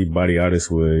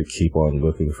Batiatus would keep on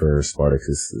looking for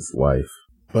Spartacus's wife.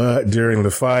 But during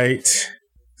the fight,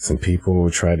 some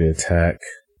people try to attack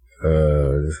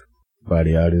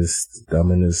Batiatus,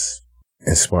 Dominus,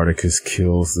 and Spartacus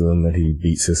kills them, and he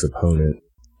beats his opponent.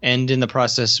 And in the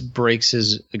process breaks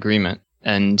his agreement,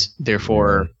 and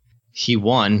therefore he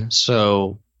won,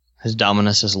 so his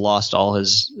Dominus has lost all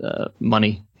his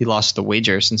money. He lost the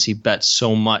wager since he bet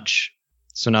so much.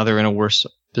 So now they're in a worse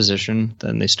position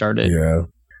than they started. Yeah.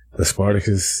 The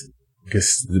Spartacus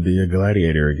gets to be a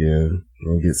gladiator again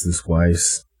and gets his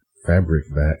wife's fabric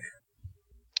back.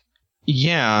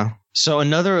 Yeah. So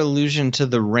another allusion to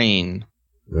the rain.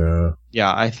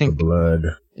 Yeah, I think the blood.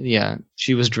 Yeah,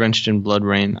 she was drenched in blood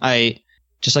rain.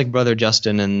 Just like Brother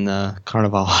Justin in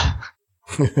Carnival.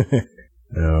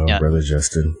 Yeah. Brother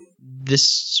Justin. This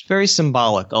is very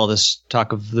symbolic, all this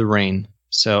talk of the rain.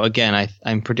 So again,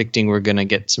 I'm predicting we're going to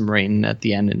get some rain at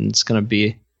the end, and it's going to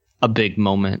be a big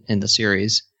moment in the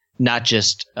series. Not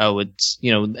just, it's,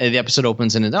 the episode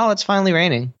opens and it's finally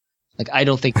raining. Like, I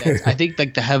don't think that. I think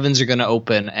like the heavens are going to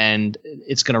open and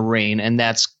it's going to rain, and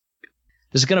there's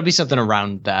going to be something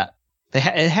around that. It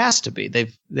has to be.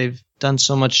 They've done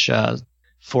so much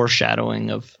foreshadowing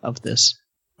of this.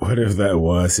 What if that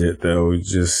was it, though?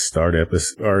 Just start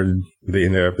the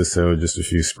end of the episode, just a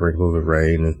few sprinkles of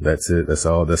rain, and that's it. That's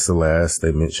all. That's the last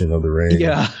they mention of the rain.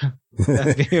 Yeah.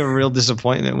 That'd be a real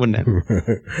disappointment, wouldn't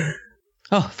it?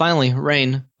 Oh, finally,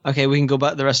 rain. Okay, we can go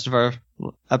back the rest of our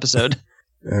episode.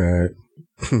 All right.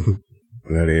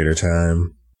 Gladiator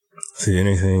time. See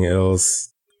anything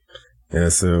else? Yeah,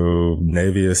 so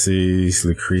Naevia sees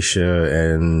Lucretia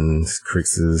and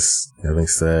Crixus having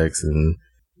sex, and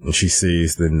she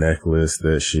sees the necklace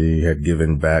that she had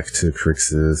given back to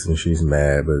Crixus, and she's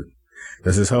mad, but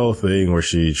there's this whole thing where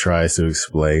she tries to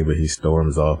explain, but he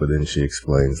storms off, and then she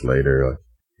explains later, like,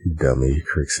 you dummy,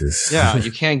 Crixus. Yeah,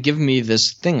 you can't give me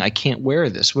this thing. I can't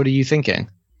wear this. What are you thinking?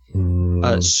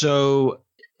 So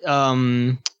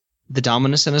the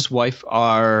Dominus and his wife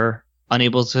are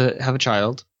unable to have a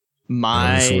child.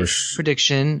 My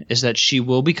prediction is that she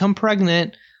will become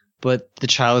pregnant, but the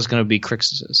child is going to be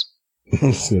Crixus's.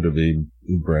 It's going to be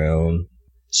brown.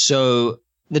 So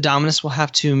the Dominus will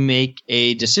have to make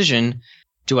a decision.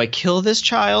 Do I kill this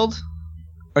child,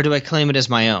 or do I claim it as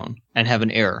my own and have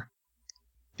an heir?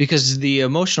 Because the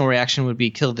emotional reaction would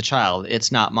be kill the child.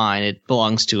 It's not mine. It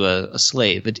belongs to a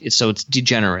slave. So it's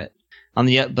degenerate.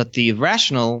 But the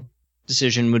rational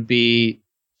decision would be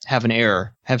have an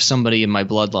heir, have somebody in my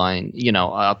bloodline,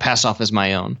 pass off as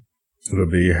my own. It'll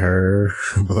be her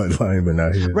bloodline, but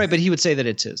not his. Right, but he would say that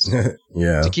it's his.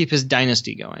 Yeah. To keep his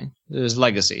dynasty going. His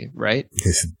legacy, right?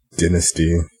 His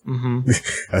dynasty. Mm-hmm.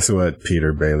 That's what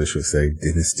Peter Baelish would say,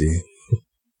 dynasty.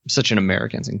 Such an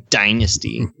American thing.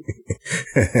 Dynasty.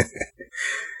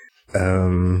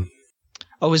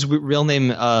 His real name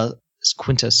is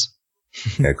Quintus.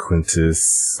 Yeah,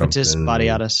 Quintus. Quintus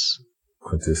Batiatus.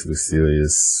 Quintus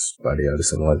Lucilius Batiatus,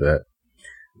 something like that.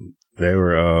 They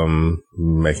were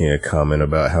making a comment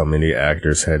about how many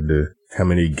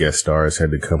guest stars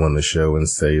had to come on the show and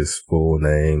say his full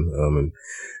name. And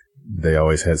they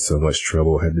always had so much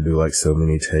trouble, had to do like so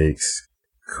many takes.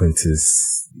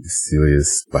 Quintus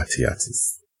Lucilius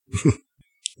Batiatus.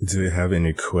 Do you have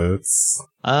any quotes?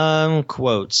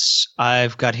 Quotes.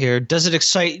 I've got here. Does it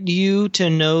excite you to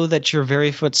know that your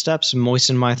very footsteps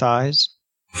moisten my thighs?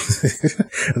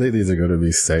 I think these are going to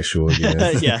be sexual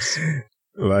again. Yes.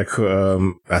 Like,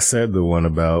 I said the one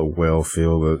about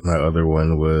Wellfield, but my other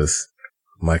one was,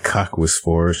 my cock was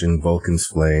forged in Vulcan's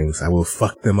flames. I will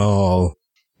fuck them all.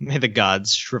 May the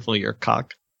gods shrivel your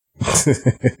cock.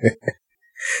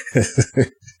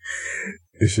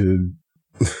 You should,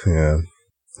 yeah.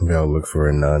 Maybe I'll look for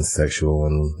a non-sexual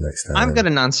one next time. I've got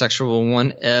a non-sexual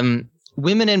one.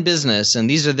 Women in business, and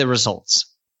these are the results.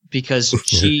 Because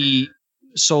she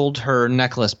sold her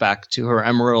necklace back to her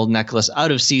emerald necklace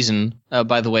out of season.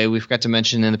 By the way, we forgot to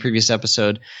mention in the previous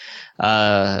episode,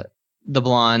 the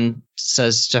blonde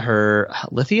says to her,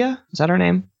 Lithia? Is that her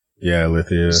name? Yeah,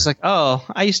 Lithia. She's like, oh,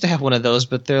 I used to have one of those,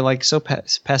 but they're like so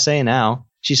passe now.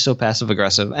 She's so passive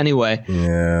aggressive. Anyway.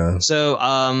 Yeah.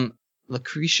 So,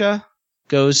 Lucretia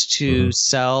goes to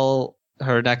sell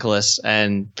her necklace,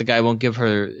 and the guy won't give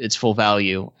her its full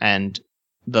value. And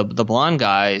the blonde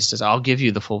guy says, I'll give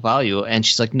you the full value. And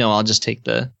she's like, no, I'll just take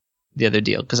the other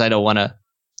deal because I don't want to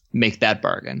make that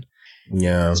bargain.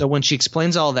 Yeah. So when she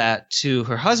explains all that to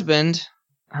her husband,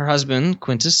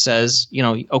 Quintus, says,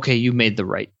 okay, you made the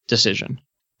right decision.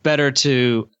 Better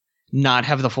to not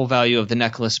have the full value of the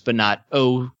necklace, but not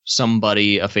owe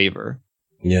somebody a favor.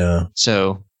 Yeah.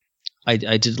 So I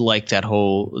did like that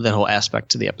whole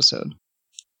aspect to the episode.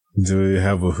 Do we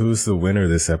have who's the winner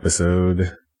this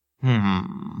episode?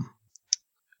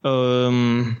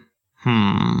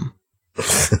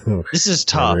 This is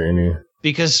tough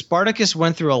because Spartacus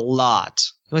went through a lot.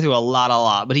 He went through a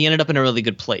lot, but he ended up in a really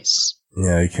good place.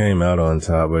 Yeah, he came out on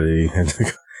top, but he had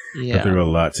to go through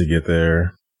a lot to get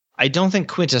there. I don't think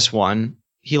Quintus won.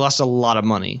 He lost a lot of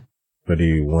money. But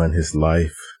he won his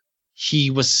life.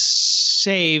 He was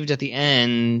saved at the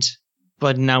end,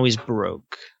 but now he's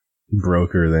broke.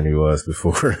 Broker than he was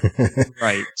before.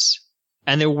 Right.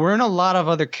 And there weren't a lot of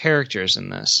other characters in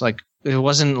this. Like, there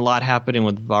wasn't a lot happening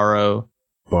with Varro.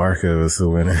 Barca was the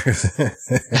winner.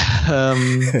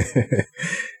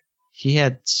 He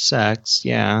had sex,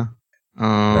 yeah.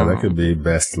 No, that could be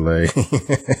best lay.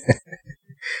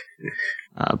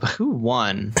 But who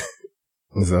won?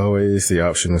 There's always the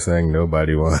option of saying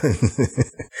nobody won.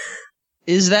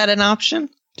 Is that an option?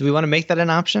 Do we want to make that an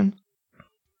option?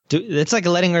 It's like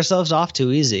letting ourselves off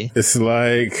too easy. It's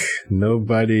like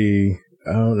nobody.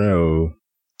 I don't know.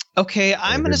 Okay,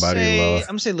 I'm gonna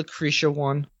say Lucretia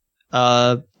won.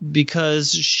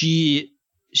 Because she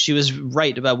was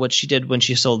right about what she did when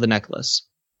she sold the necklace.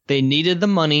 They needed the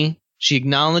money. She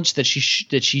acknowledged that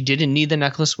she didn't need the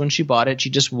necklace when she bought it. She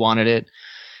just wanted it.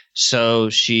 So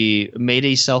she made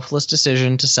a selfless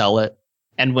decision to sell it.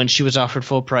 And when she was offered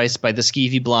full price by the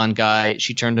skeevy blonde guy,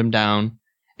 she turned him down.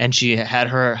 And she had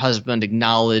her husband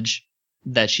acknowledge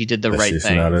that she did the right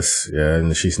thing.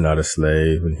 And she's not a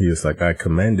slave. And he was like, I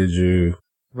commended you.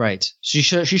 Right. She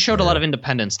showed a lot of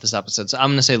independence this episode. So I'm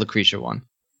going to say Lucretia won.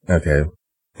 Okay.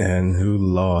 And who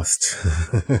lost?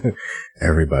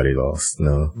 Everybody lost.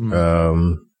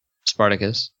 No.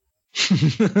 Spartacus.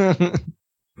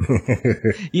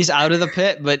 He's out of the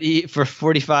pit, but for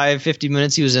 45, 50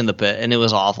 minutes, he was in the pit, and it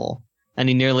was awful. And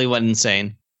he nearly went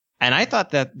insane. And I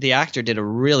thought that the actor did a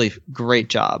really great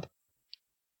job.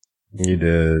 He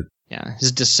did. Yeah,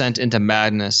 his descent into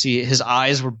madness. His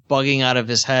eyes were bugging out of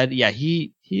his head. Yeah,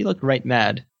 he looked right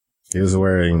mad. He was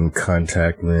wearing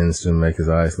contact lens to make his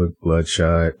eyes look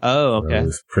bloodshot. Oh, okay. It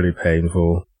was pretty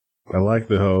painful. I like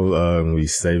the whole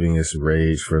he's saving his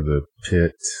rage for the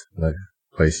pit, like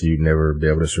a place you'd never be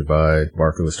able to survive.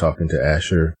 Barker was talking to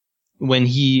Asher. When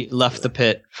he left the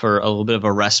pit for a little bit of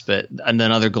a respite, and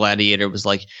another gladiator was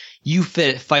like, you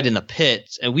fight in the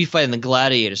pit, and we fight in the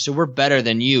gladiator, so we're better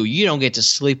than you. You don't get to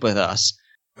sleep with us.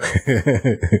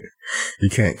 You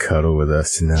can't cuddle with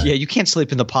us tonight. Yeah, you can't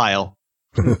sleep in the pile.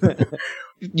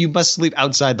 You must sleep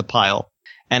outside the pile.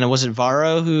 And was it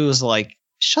Varro who was like,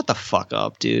 shut the fuck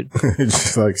up, dude?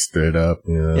 Just like stood up,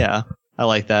 you know? Yeah, I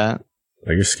like that.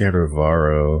 Like, you're scared of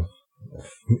Varro.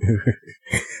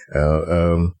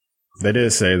 They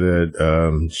did say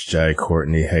that Jai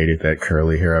Courtney hated that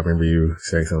curly hair. I remember you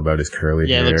saying something about his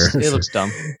curly hair. Yeah, it looks dumb.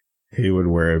 He would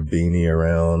wear a beanie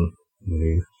around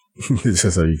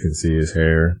just so you can see his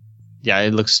hair. Yeah,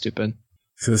 it looks stupid.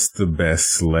 Just the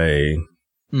best slay.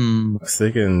 I was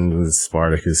thinking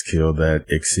Spartacus killed that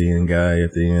Ixion guy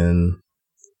at the end.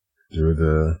 Through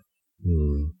the...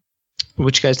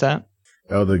 Which guy's that?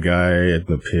 Oh, the guy at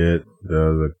the pit.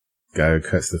 The guy who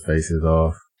cuts the faces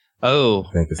off. Oh.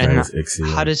 I think his name is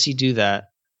Ixion. How does he do that?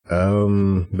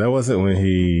 That wasn't when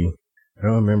I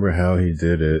don't remember how he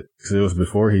did it. Because it was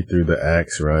before he threw the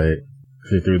axe, right?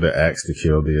 He threw the axe to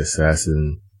kill the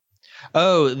assassin.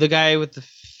 Oh, the guy with the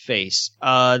face.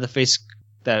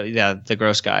 The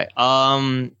gross guy.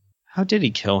 How did he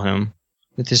kill him?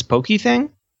 With his pokey thing?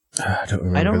 I don't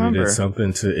remember. He did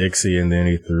something to Ixion and then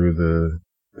he threw the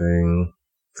thing.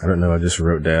 I don't know. I just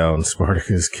wrote down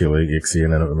Spartacus killing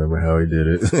Ixion. I don't remember how he did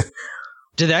it.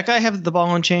 Did that guy have the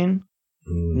ball and chain?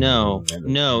 No.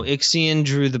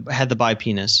 Ixion had the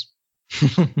bi-penis.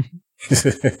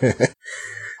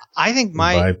 I think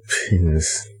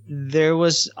bi-penis. There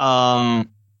was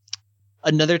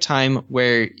another time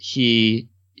where he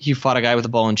fought a guy with a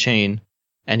ball and chain,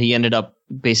 and he ended up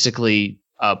basically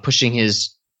pushing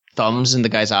his thumbs in the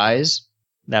guy's eyes.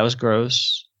 That was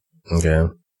gross.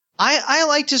 Okay. I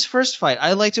liked his first fight.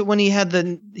 I liked it when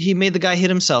he made the guy hit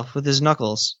himself with his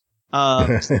knuckles,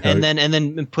 and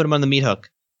then put him on the meat hook.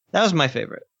 That was my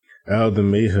favorite. Oh, the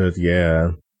meat hook,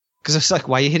 yeah. Because it's like,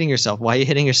 why are you hitting yourself? Why are you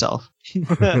hitting yourself?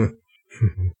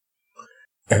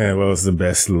 And what was the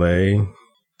best lay?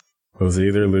 It was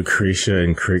either Lucretia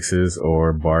and Crixus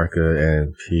or Barca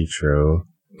and Pietro,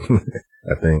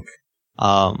 I think.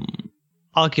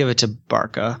 I'll give it to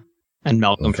Barca and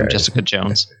Malcolm from Jessica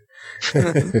Jones.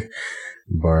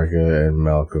 Barca and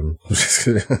Malcolm. It's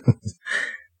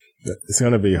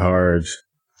going to be hard.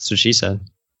 That's what she said.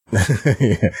 Yeah,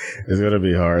 it's going to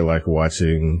be hard, like,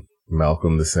 watching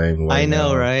Malcolm the same way. I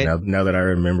know, right? Now that I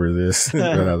remember this,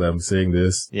 now that I'm seeing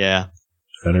this. Yeah.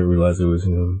 I didn't realize it was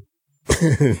him.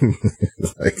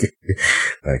 like,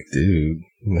 dude.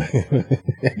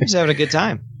 He's having a good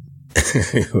time.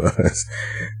 He was.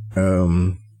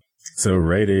 So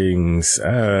ratings,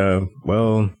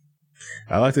 well,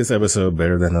 I like this episode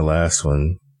better than the last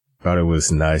one. Thought it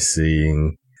was nice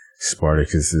seeing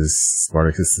Spartacus's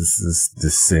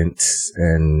descent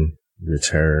and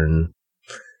return,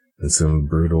 and some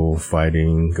brutal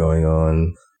fighting going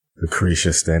on.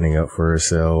 Lucretia standing up for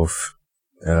herself.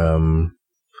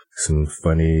 Some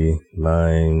funny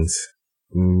lines.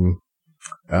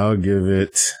 I'll give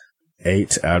it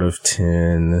 8 out of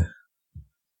 10.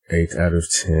 8 out of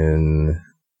 10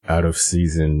 out of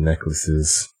season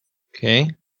necklaces. Okay.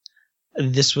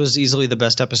 This was easily the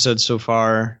best episode so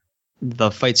far.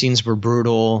 The fight scenes were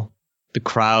brutal. The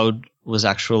crowd was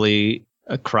actually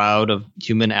a crowd of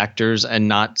human actors and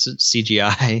not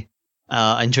CGI.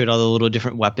 I enjoyed all the little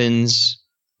different weapons.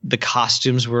 The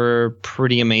costumes were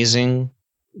pretty amazing.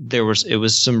 It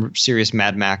was some serious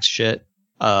Mad Max shit.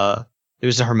 There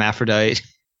was a hermaphrodite.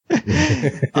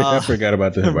 I forgot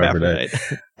about the hermaphrodite.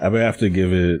 I would have to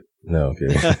give it. No,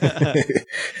 okay.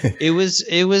 It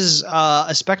was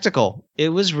a spectacle. It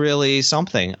was really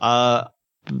something.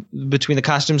 Between the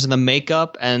costumes and the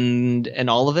makeup and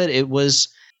all of it, it was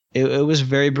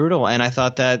very brutal. And I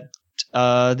thought that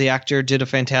the actor did a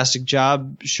fantastic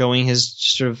job showing his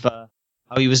sort of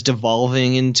how he was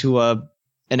devolving into an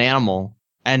animal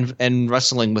and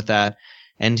wrestling with that,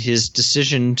 and his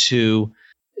decision to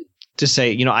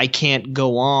say, I can't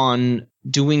go on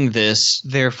doing this,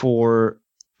 therefore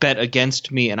bet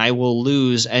against me and I will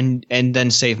lose and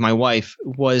then save my wife,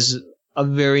 was a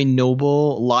very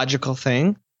noble, logical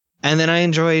thing. And then I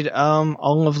enjoyed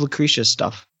all of Lucretia's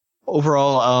stuff.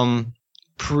 Overall,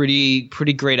 pretty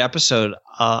great episode.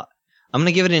 I'm going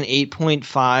to give it an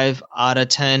 8.5 out of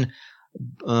 10.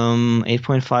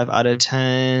 8.5 out of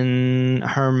 10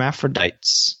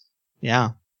 hermaphrodites. Yeah.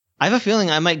 I have a feeling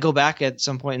I might go back at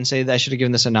some point and say that I should have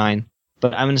given this a 9,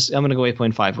 but I'm gonna go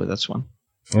 8.5 with this one.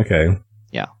 Okay.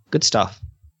 Yeah, good stuff.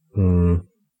 Do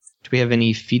we have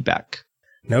any feedback?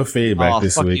 No feedback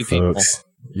this week, folks.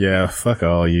 Yeah, fuck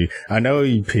all you. I know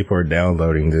you people are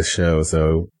downloading this show,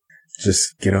 so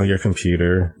just get on your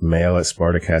computer,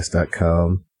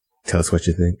 mail@spartacast.com. Tell us what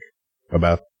you think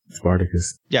about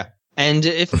Spartacus. Yeah, and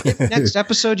if next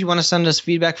episode you want to send us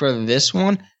feedback for this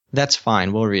one, that's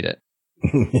fine. We'll read it.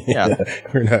 Yeah,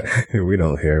 we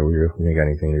don't care. We ain't got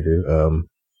anything to do.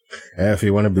 And if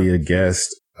you want to be a guest,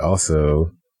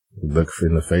 also look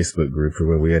in the Facebook group for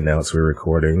when we announce we're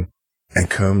recording, and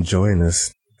come join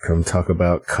us. Come talk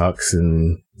about cocks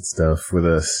and stuff with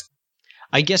us.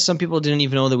 I guess some people didn't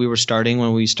even know that we were starting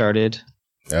when we started.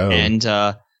 Oh. And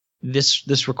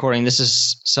this recording, this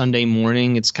is Sunday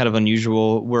morning. It's kind of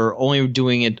unusual. We're only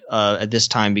doing it at this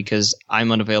time because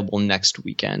I'm unavailable next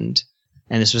weekend.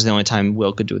 And this was the only time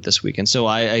Will could do it this weekend. So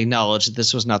I acknowledge that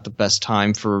this was not the best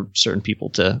time for certain people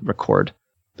to record.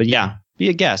 But yeah, be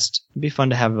a guest. It'd be fun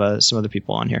to have some other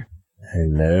people on here. I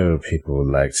know people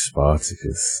like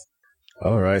Spartacus.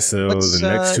 All right, so the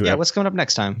next two... what's coming up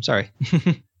next time? Sorry.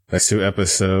 Next 2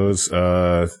 episodes.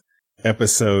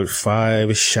 Episode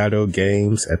 5, Shadow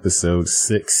Games. Episode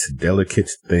 6, Delicate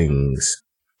Things.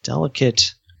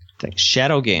 Delicate Things.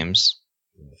 Shadow Games.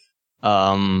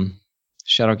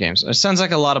 Shadow Games. It sounds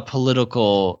like a lot of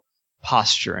political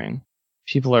posturing.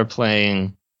 People are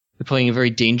playing a very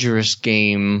dangerous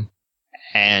game,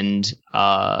 and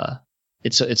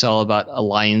it's all about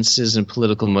alliances and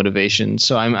political motivation.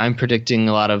 So I'm predicting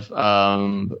a lot of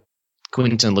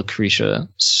Quint and Lucretia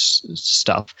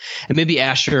stuff, and maybe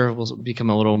Asher will become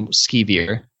a little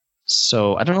skeevier.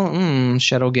 So I don't know.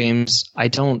 Shadow Games. I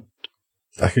could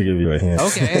give you a hint.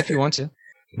 Okay, if you want to.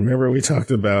 Remember we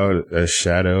talked about a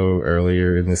shadow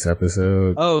earlier in this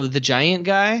episode? Oh, the giant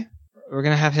guy? We're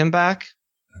going to have him back?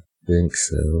 I think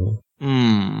so.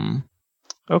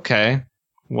 Okay.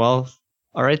 Well,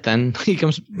 all right then. He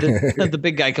comes. The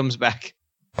big guy comes back.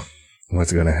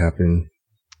 What's gonna happen?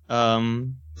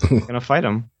 Gonna fight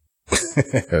him.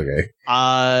 Okay.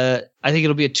 I think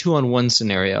it'll be a 2-on-1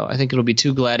 scenario. I think it'll be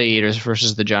 2 gladiators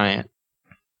versus the giant.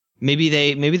 Maybe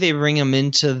they bring him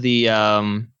into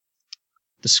the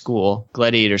school,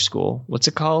 gladiator school. What's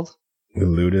it called? The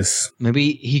Ludus.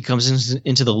 Maybe he comes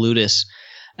into the Ludus,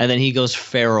 and then he goes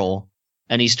feral,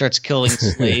 and he starts killing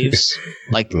slaves,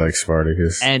 like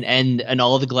Spartacus. And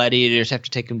all the gladiators have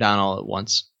to take him down all at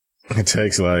once. It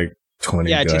takes like 20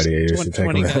 gladiators to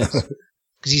take him down.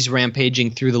 Because he's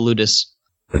rampaging through the Ludus.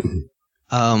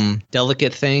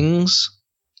 Delicate things.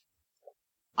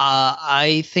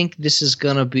 I think this is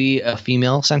going to be a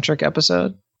female-centric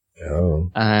episode. Oh.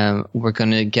 We're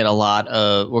going to get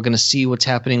we're going to see what's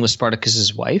happening with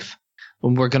Spartacus's wife.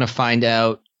 And we're going to find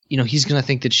out, he's going to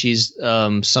think that she's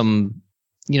as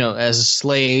a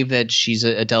slave, that she's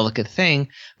a delicate thing.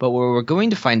 But what we're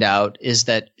going to find out is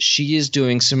that she is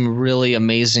doing some really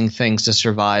amazing things to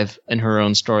survive in her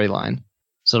own storyline.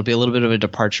 So it'll be a little bit of a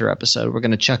departure episode. We're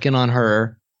going to check in on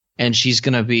her, and she's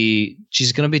going to be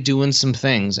doing some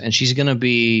things, and she's going to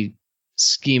be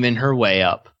scheming her way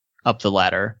up the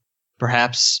ladder.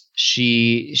 Perhaps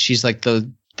she's like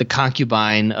the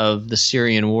concubine of the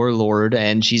Syrian warlord,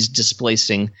 and she's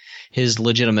displacing his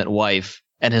legitimate wife,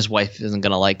 and his wife isn't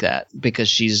going to like that because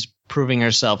she's proving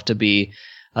herself to be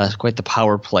quite the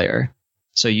power player.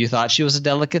 So you thought she was a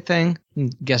delicate thing?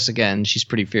 Guess again. She's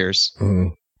pretty fierce.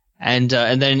 Mm-hmm. And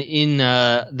then in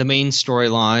the main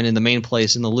storyline, in the main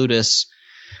place in the Ludus,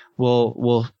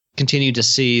 we'll continue to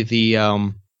see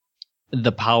the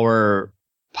power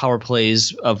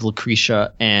plays of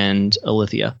Lucretia and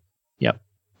Ilithyia. Yep,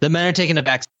 the men are taking it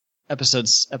back. Episode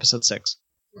 6.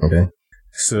 Okay.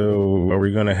 So, are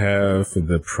we going to have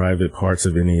the private parts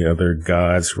of any other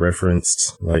gods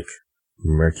referenced, like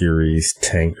Mercury's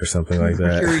tank or something like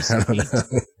that?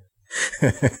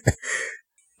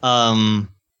 I don't know.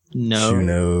 No.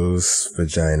 Juno's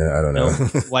vagina. I don't know.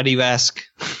 No. Why do you ask?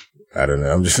 I don't know.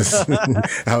 I'm just.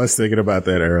 I was thinking about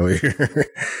that earlier.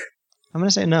 I'm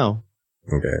gonna say no.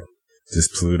 Okay.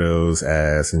 Just Pluto's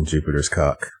ass and Jupiter's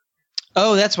cock.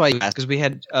 Oh, that's why you asked, because we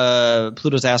had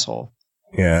Pluto's asshole.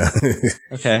 Yeah.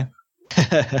 Okay.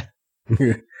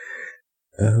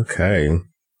 Okay.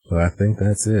 Well, I think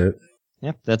that's it.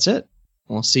 Yep, that's it.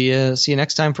 We'll see you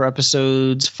next time for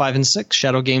episodes 5 and 6,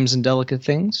 Shadow Games and Delicate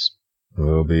Things.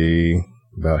 We'll be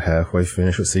about halfway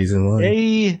finished with season 1.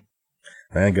 Hey!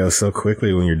 Man, it goes so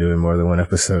quickly when you're doing more than one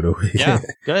episode a week. Yeah,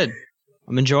 good.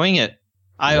 I'm enjoying it.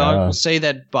 I will say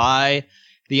that by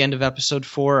the end of episode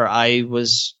 4, I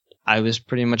was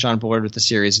pretty much on board with the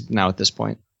series now at this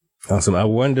point. Awesome. I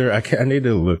wonder, I need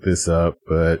to look this up,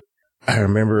 but I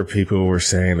remember people were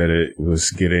saying that it was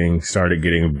started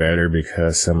getting better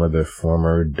because some of the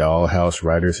former Dollhouse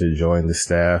writers had joined the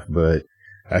staff, but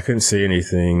I couldn't see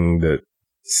anything that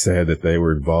said that they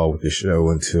were involved with the show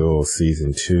until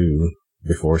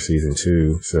before season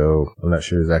 2. So I'm not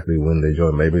sure exactly when they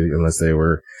joined, maybe unless they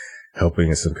were helping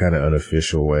in some kind of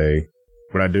unofficial way.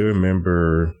 But I do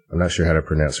remember, I'm not sure how to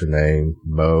pronounce her name,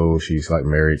 Mo. She's like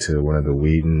married to one of the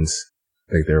Whedons.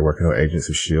 I think they're working on Agents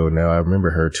of S.H.I.E.L.D. now. I remember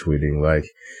her tweeting like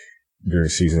during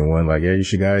season 1, like, yeah,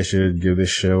 you guys should give this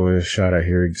show a shot. I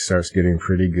hear it starts getting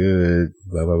pretty good,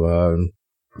 blah, blah, blah. And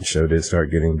the show did start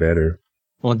getting better.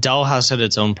 Well, Dollhouse had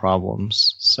its own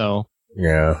problems, so.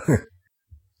 Yeah.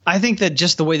 I think that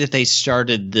just the way that they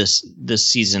started this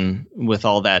season with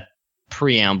all that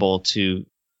preamble to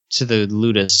the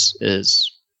Ludus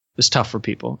is tough for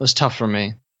people. It was tough for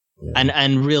me. Yeah.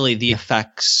 And really the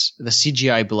effects, the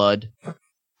CGI blood,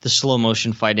 the slow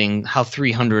motion fighting, how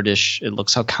 300-ish it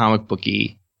looks, how comic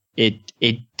booky. It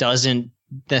doesn't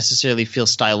necessarily feel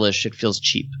stylish. It feels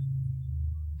cheap.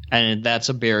 And that's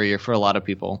a barrier for a lot of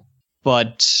people.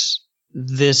 But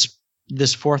this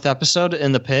 4th episode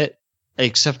in the pit,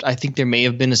 except I think there may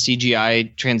have been a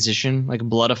CGI transition, like a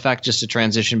blood effect, just a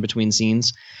transition between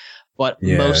scenes. But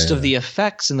most of the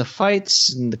effects and the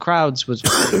fights and the crowds was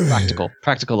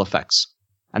practical effects.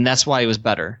 And that's why it was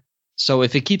better. So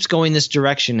if it keeps going this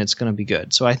direction, it's going to be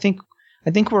good. So I think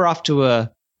we're off to a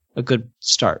good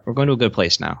start. We're going to a good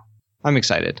place now. I'm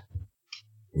excited.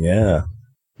 Yeah.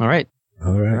 All right.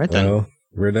 All right. Well,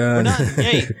 we're done. We're done.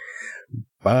 Yay.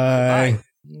 Bye.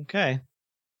 Okay.